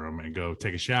bathroom and go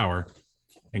take a shower."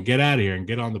 And get out of here and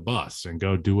get on the bus and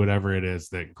go do whatever it is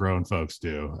that grown folks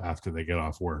do after they get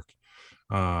off work.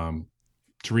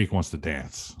 Tariq wants to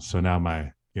dance. So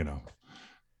now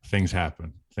things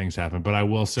happen. But I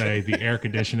will say the air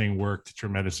conditioning worked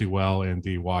tremendously well in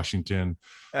the Washington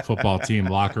football team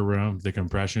locker room. The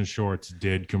compression shorts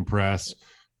did compress.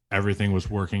 Everything was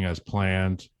working as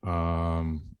planned.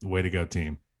 Way to go,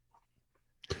 team.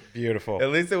 Beautiful.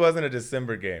 At least it wasn't a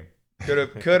December game.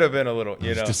 Could have been a little,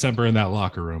 It's December in that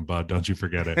locker room, bud. Don't you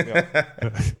forget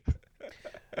it.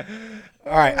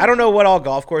 All right. I don't know what all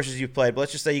golf courses you've played, but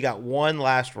let's just say you got one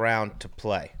last round to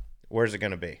play. Where's it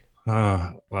going to be?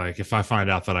 Like if I find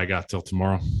out that I got till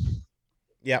tomorrow.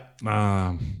 Yep.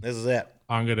 This is it.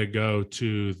 I'm going to go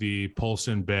to the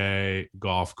Polson Bay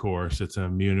Golf Course. It's a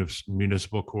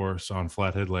municipal course on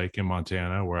Flathead Lake in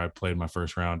Montana where I played my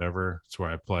first round ever. It's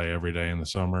where I play every day in the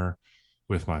summer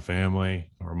with my family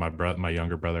or my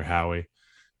younger brother, Howie.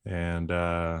 And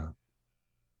that'll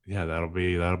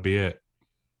be it.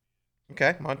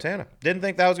 Okay. Montana. Didn't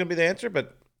think that was going to be the answer,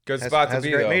 but good spot to has be.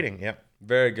 a great though. meeting. Yep.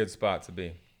 Very good spot to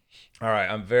be. All right,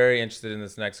 I'm very interested in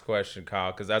this next question,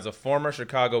 Kyle, because as a former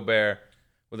Chicago Bear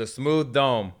with a smooth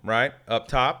dome, right, up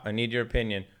top, I need your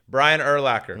opinion. Brian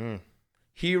Urlacher,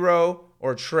 hero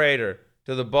or traitor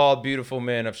to the bald, beautiful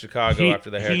men of Chicago after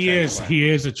the hair transplant? He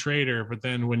is a traitor, but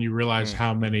then when you realize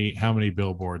how many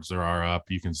billboards there are up,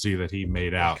 you can see that he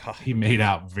made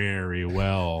out very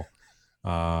well.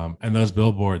 And those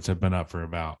billboards have been up for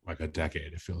about like a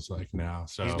decade, it feels like now.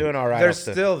 So he's doing all right. They're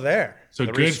still there. So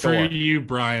good for you,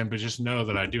 Brian, but just know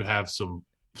that I do have some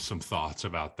thoughts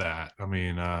about that. I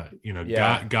mean,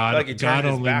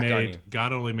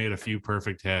 God only made a few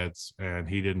perfect heads, and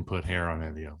he didn't put hair on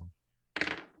any of them.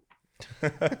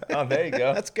 Oh, there you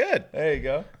go. That's good. There you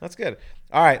go. That's good.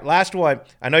 All right, last one.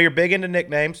 I know you're big into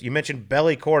nicknames. You mentioned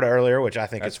Belly Corda earlier, which I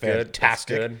think is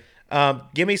fantastic. That's good.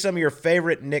 Give me some of your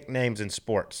favorite nicknames in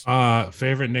sports.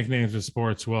 Favorite nicknames in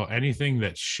sports? Well, anything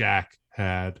that Shaq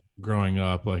had growing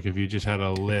up, like if you just had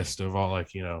a list of all,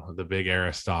 like, the big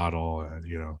Aristotle and,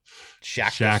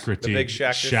 Shactus. The big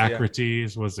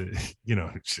Socrates, was it,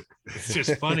 it's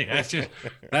just funny.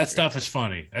 That stuff is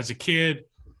funny. As a kid,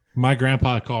 my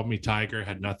grandpa called me Tiger,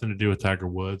 had nothing to do with Tiger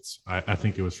Woods. I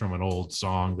think it was from an old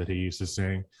song that he used to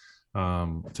sing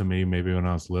to me, maybe when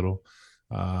I was little.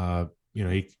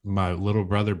 My little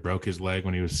brother broke his leg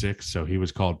when he was 6, so he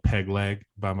was called Peg Leg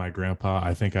by my grandpa.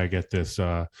 I think I get this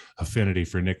affinity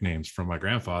for nicknames from my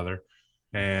grandfather,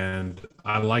 and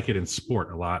I like it in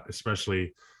sport a lot,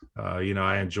 especially,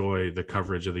 I enjoy the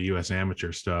coverage of the U.S.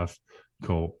 amateur stuff,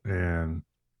 Colt, and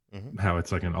how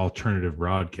it's like an alternative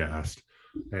broadcast.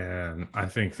 And I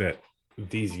think that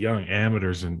these young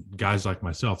amateurs and guys like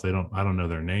myself, I don't know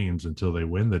their names until they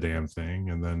win the damn thing,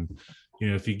 and then.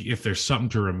 If there's something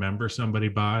to remember somebody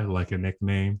by, like a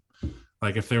nickname,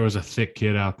 like if there was a thick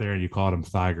kid out there and you called him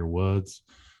Tiger Woods,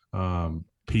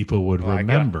 people would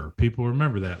remember. People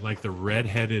remember that, like the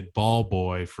redheaded ball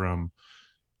boy from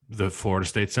the Florida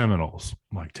State Seminoles,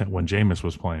 like when Jameis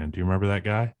was playing. Do you remember that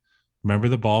guy? Remember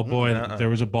the ball boy? There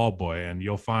was a ball boy, and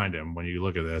you'll find him when you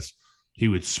look at this. He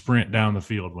would sprint down the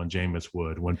field when Jameis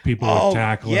would. When people would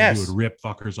tackle him, he would rip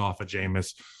fuckers off of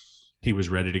Jameis. He was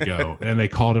ready to go. And they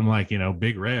called him like,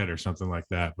 Big Red or something like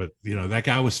that. But, that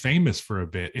guy was famous for a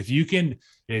bit. If you can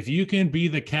be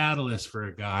the catalyst for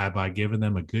a guy by giving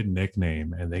them a good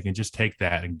nickname and they can just take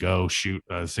that and go shoot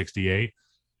 68,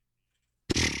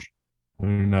 who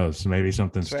knows? Maybe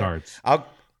something starts. I'll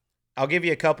give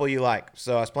you a couple you like.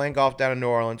 So I was playing golf down in New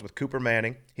Orleans with Cooper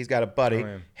Manning. He's got a buddy,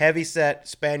 heavy set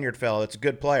Spaniard fellow that's a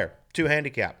good player, 2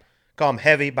 handicap. Call him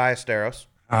Heavy Ballesteros.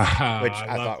 Which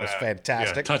I thought was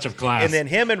fantastic. Yeah, touch of class. And then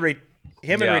him in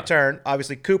return,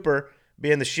 obviously Cooper,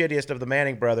 being the shittiest of the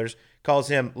Manning brothers, calls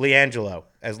him LeAngelo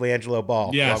as LeAngelo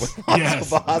Ball. Yes.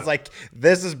 I was like,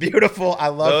 this is beautiful. I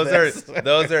love this.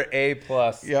 Those are A+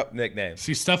 nicknames.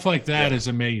 See, stuff like that is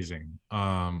amazing.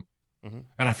 And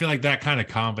I feel like that kind of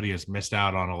comedy has missed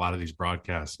out on a lot of these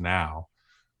broadcasts now.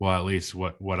 Well, at least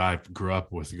what I grew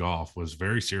up with golf was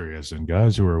very serious. And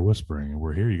guys who are whispering,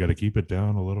 we're here. You got to keep it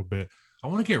down a little bit. I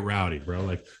want to get rowdy, bro.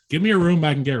 Like, give me a room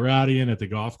I can get rowdy in at the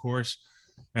golf course,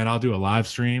 and I'll do a live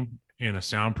stream in a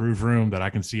soundproof room that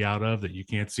I can see out of that you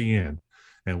can't see in,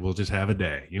 and we'll just have a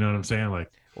day. You know what I'm saying?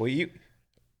 Like, well, you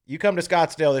come to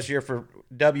Scottsdale this year for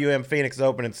WM Phoenix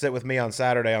Open and sit with me on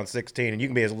Saturday on 16, and you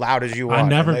can be as loud as you want. I've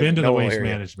never been to the Waste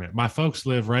Management. My folks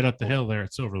live right up the hill there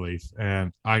at Silverleaf,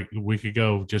 and we could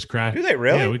go just crash. Do they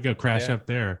really? Yeah, we could go crash up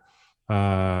there.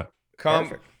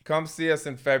 Come see us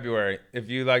in February if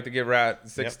you like to get rat.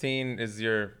 16 is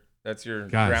your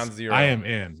ground zero. I am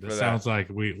in. This sounds like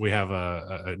we have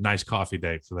a nice coffee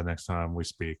date for the next time we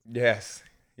speak. Yes.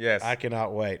 I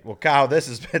cannot wait. Well, Kyle, this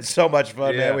has been so much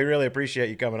fun, man. We really appreciate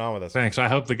you coming on with us. Thanks. I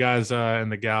hope the guys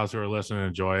and the gals who are listening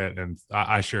enjoy it, and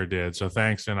I sure did. So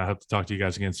thanks, and I hope to talk to you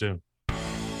guys again soon.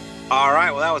 All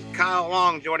right. Well, that was Kyle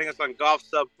Long joining us on Golf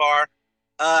Subpar.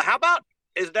 How about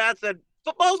his dad said,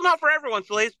 football's not for everyone,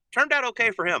 Sleaze. Turned out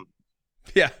okay for him.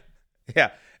 Yeah.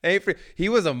 He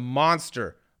was a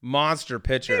monster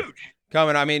pitcher. Huge.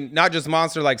 Coming. I mean, not just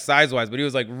monster like size-wise, but he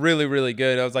was like really, really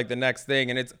good. It was like the next thing.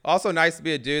 And it's also nice to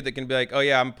be a dude that can be like, oh,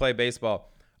 yeah, I'm going to play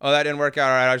baseball. Oh, that didn't work out.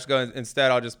 All right, I'll just go.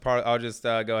 Instead, I'll just go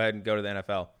ahead and go to the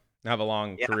NFL and have a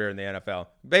long career in the NFL.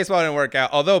 Baseball didn't work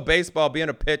out. Although baseball, being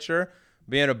a pitcher,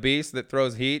 being a beast that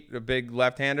throws heat, a big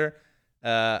left-hander,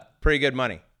 pretty good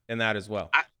money in that as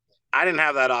well. I didn't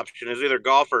have that option. It was either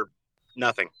golf or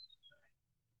nothing.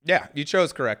 Yeah, you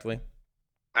chose correctly.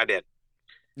 I did.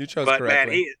 You chose correctly. But, man,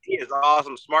 he is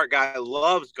awesome. Smart guy.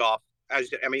 Loves golf.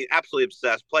 Absolutely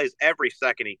obsessed. Plays every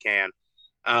second he can.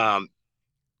 How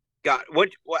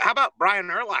about Brian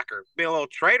Urlacher being a little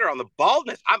traitor on the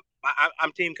baldness?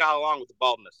 I'm team Kyle Long with the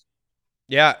baldness.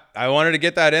 Yeah, I wanted to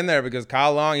get that in there because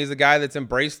Kyle Long, he's a guy that's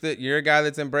embraced it. You're a guy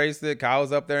that's embraced it. Kyle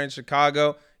was up there in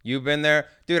Chicago. You've been there.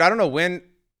 Dude, I don't know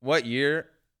what year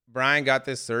Brian got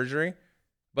this surgery,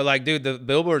 but like, dude, the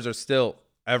billboards are still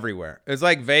everywhere. It's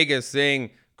like Vegas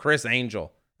seeing Chris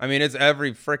Angel. I mean, it's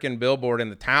every freaking billboard in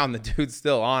the town. The dude's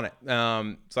still on it.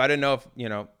 So I didn't know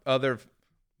if, other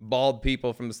bald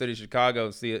people from the city of Chicago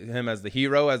see him as the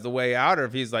hero, as the way out, or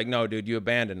if he's like, no, dude, you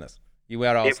abandoned us. You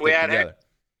had all stick together.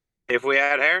 If we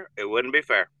had hair, it wouldn't be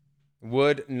fair.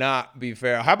 Would not be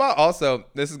fair. How about also,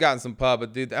 this has gotten some pub,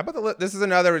 but dude, how about this is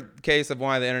another case of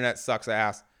why the internet sucks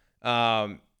ass.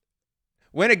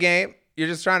 Win a game, you're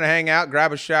just trying to hang out,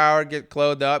 grab a shower, get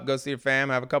clothed up, go see your fam,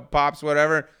 have a couple pops,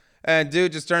 whatever. And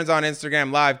dude just turns on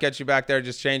Instagram Live, gets you back there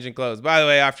just changing clothes. By the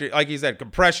way, after, like you said,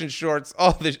 compression shorts,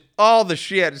 all the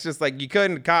shit. It's just like you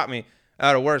couldn't have caught me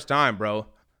at a worse time, bro.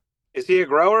 Is he a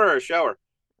grower or a shower?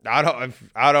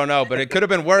 I don't know, but it could have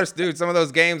been worse, dude. Some of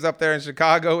those games up there in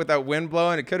Chicago with that wind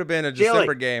blowing, it could have been a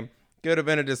December game. Could have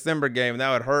been a December game.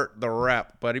 That would hurt the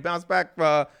rep. But he bounced back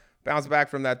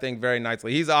from that thing very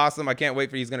nicely. He's awesome. I can't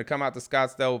wait for he's going to come out to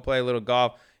Scottsdale. We'll play a little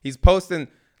golf. He's posting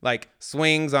like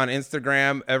swings on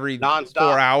Instagram every nonstop.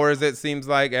 4 hours. It seems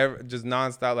like just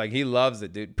nonstop. Like he loves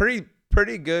it, dude.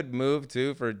 Pretty good move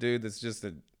too for a dude that's just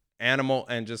an animal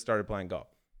and just started playing golf.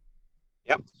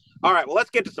 Yep. All right. Well,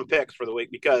 let's get to some picks for the week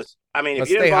because I mean, if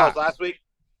Let's you didn't stay follow hot. us last week,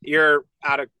 you're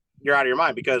out of your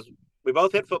mind because we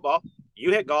both hit football.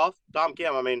 You hit golf. Tom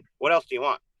Kim. I mean, what else do you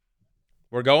want?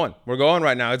 We're going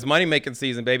right now. It's money making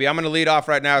season, baby. I'm going to lead off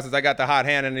right now since I got the hot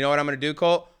hand. And you know what I'm going to do,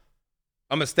 Colt?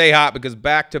 I'm going to stay hot because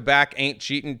back-to-back ain't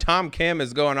cheating. Tom Kim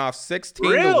is going off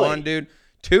 16-1, dude.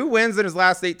 2 wins in his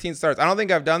last 18 starts. I don't think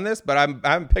I've done this, but I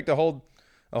haven't picked a whole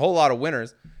lot of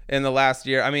winners in the last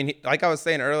year. I mean, like I was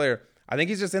saying earlier, I think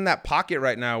he's just in that pocket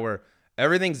right now where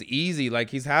everything's easy. Like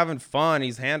he's having fun.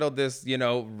 He's handled this,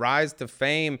 rise to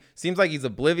fame. Seems like he's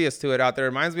oblivious to it out there. It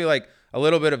reminds me like a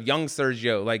little bit of young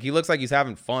Sergio. Like he looks like he's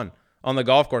having fun on the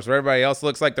golf course where everybody else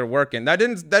looks like they're working. That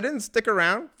didn't stick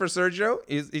around for Sergio.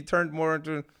 He turned more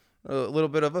into a little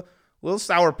bit of a little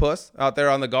sourpuss out there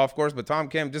on the golf course. But Tom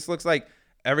Kim just looks like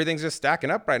everything's just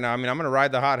stacking up right now. I mean, I'm going to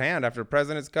ride the hot hand after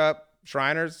President's Cup,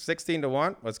 Shriners,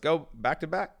 16-1. Let's go back to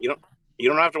back. You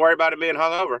don't have to worry about it being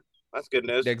hungover. That's good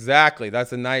news. Exactly.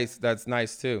 That's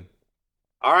nice too.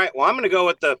 All right. Well, I'm going to go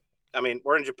with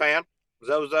we're in Japan.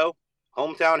 Zozo,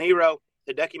 hometown hero,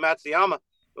 Hideki Matsuyama.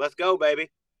 Let's go, baby.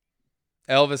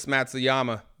 Elvis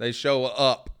Matsuyama. They show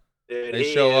up. Dude,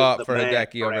 they show up for man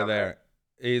Hideki over there.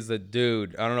 He's a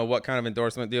dude. I don't know what kind of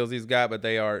endorsement deals he's got, but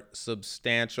they are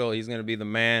substantial. He's going to be the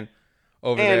man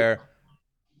over there.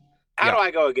 How do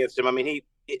I go against him? I mean,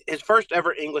 his first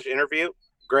ever English interview,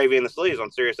 Gravy in the Sleeves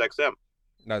on Sirius XM.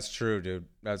 That's true, dude.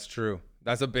 That's true.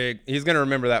 He's going to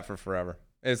remember that for forever.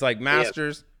 It's like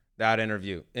Masters, that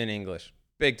interview in English.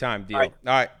 Big time deal. All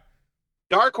right.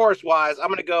 Dark horse wise, I'm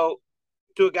going to go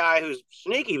to a guy who's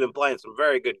sneaky, been playing some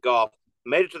very good golf.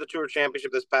 Made it to the Tour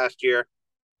Championship this past year.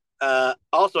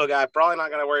 Also a guy, probably not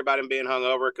going to worry about him being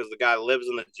hungover because the guy lives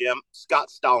in the gym. Scott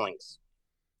Stallings.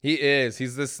 He is.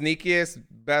 He's the sneakiest,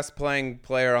 best playing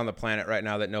player on the planet right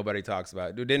now that nobody talks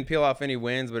about. Dude didn't peel off any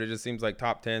wins, but it just seems like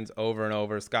top 10s over and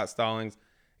over. Scott Stallings,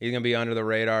 he's going to be under the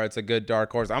radar. It's a good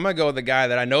dark horse. I'm going to go with the guy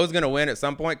that I know is going to win at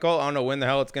some point, Cole. I don't know when the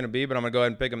hell it's going to be, but I'm going to go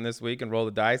ahead and pick him this week and roll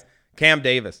the dice. Cam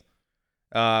Davis.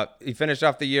 He finished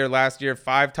off the year last year,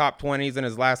 5 top 20s in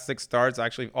his last 6 starts.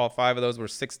 Actually, all 5 of those were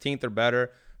 16th or better.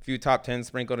 A few top 10s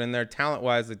sprinkled in there.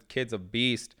 Talent-wise, the kid's a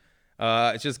beast.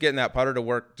 It's just getting that putter to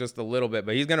work just a little bit,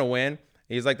 but he's going to win.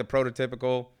 He's like the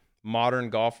prototypical modern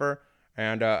golfer,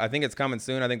 and I think it's coming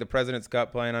soon. I think the President's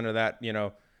Cup playing under that,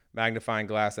 magnifying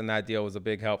glass and that deal was a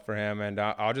big help for him, and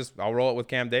I'll roll it with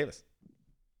Cam Davis.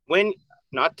 When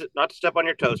not to step on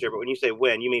your toes here, but when you say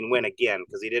win, you mean win again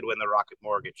because he did win the Rocket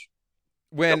Mortgage.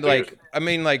 Win,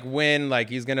 win,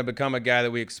 he's going to become a guy that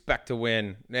we expect to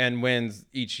win and wins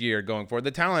each year going forward.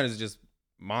 The talent is just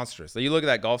monstrous. So you look at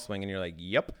that golf swing and you're like,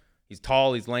 yep. He's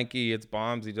tall, he's lanky, he hits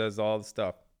bombs, he does all the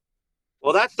stuff.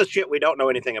 Well, that's the shit we don't know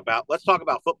anything about. Let's talk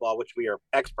about football, which we are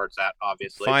experts at,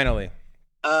 obviously. Finally.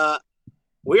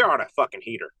 We are on a fucking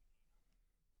heater.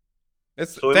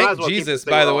 Thank Jesus,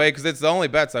 by the way, because it's the only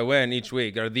bets I win each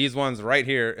week are these ones right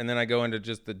here, and then I go into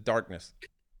just the darkness.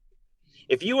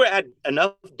 If you had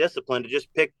enough discipline to just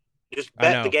bet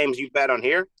the games you bet on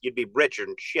here, you'd be richer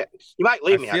than shit. You might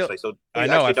leave me, actually. So I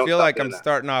know. I feel like I'm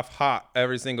starting off hot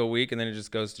every single week, and then it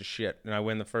just goes to shit. And I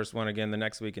win the first one again the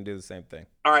next week and do the same thing.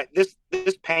 All right. This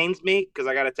pains me because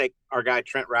I got to take our guy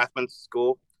Trent Rathman's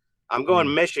school. I'm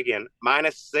going Michigan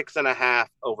 -6.5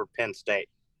 over Penn State.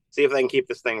 See if they can keep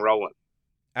this thing rolling.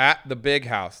 At the Big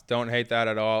House. Don't hate that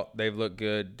at all. They've looked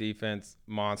good. Defense,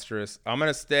 monstrous. I'm going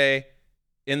to stay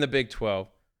in the Big 12.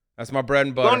 That's my bread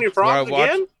and butter. Going your Frogs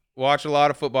again? Watch a lot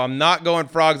of football. I'm not going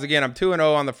Frogs again. I'm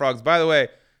 2-0 on the Frogs. By the way,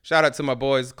 shout out to my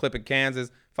boys, Clip in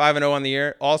Kansas. 5-0 on the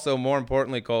year. Also, more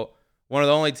importantly, Colt, one of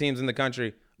the only teams in the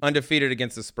country undefeated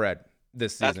against the spread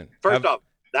this season. First off,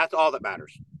 that's all that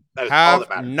matters. That is all that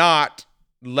matters.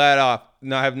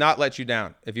 Have not let you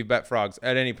down if you bet Frogs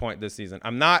at any point this season.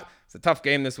 It's a tough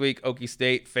game this week. Okie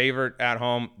State, favorite at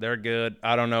home. They're good.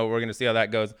 I don't know. We're going to see how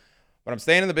that goes. But I'm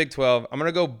staying in the Big 12. I'm going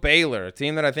to go Baylor, a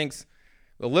team that I think's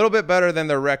a little bit better than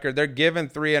their record. They're given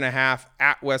 3.5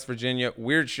 at West Virginia.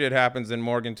 Weird shit happens in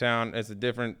Morgantown. It's a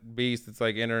different beast. It's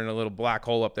like entering a little black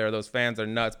hole up there. Those fans are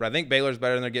nuts. But I think Baylor's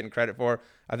better than they're getting credit for.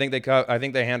 I think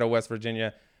they handle West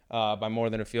Virginia by more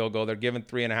than a field goal. They're given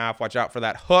 3.5. Watch out for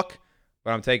that hook.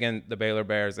 But I'm taking the Baylor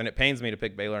Bears, and it pains me to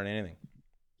pick Baylor in anything.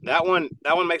 That one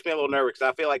makes me a little nervous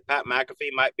because I feel like Pat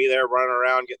McAfee might be there running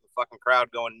around, getting the fucking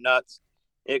crowd going nuts.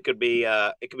 It could be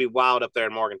wild up there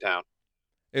in Morgantown.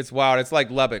 It's wild. It's like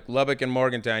Lubbock and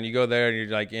Morgantown. You go there and you're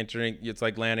like entering. It's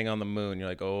like landing on the moon. You're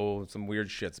like, oh, some weird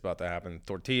shit's about to happen.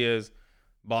 Tortillas,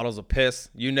 bottles of piss,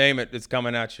 you name it, it's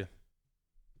coming at you.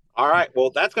 All right,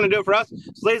 well, that's gonna do it for us.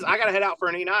 Sleaze, I gotta head out for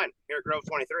an E9 here at Grove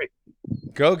 23.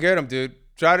 Go get them, dude.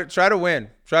 Try to win.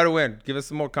 Try to win. Give us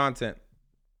some more content.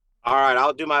 All right,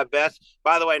 I'll do my best.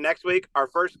 By the way, next week, our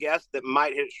first guest that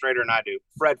might hit it straighter than I do,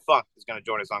 Fred Funk, is going to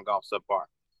join us on Golf Subpar.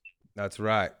 That's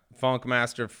right. Funk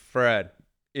Master Fred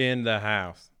in the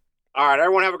house. All right,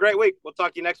 everyone have a great week. We'll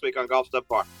talk to you next week on Golf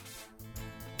Subpar.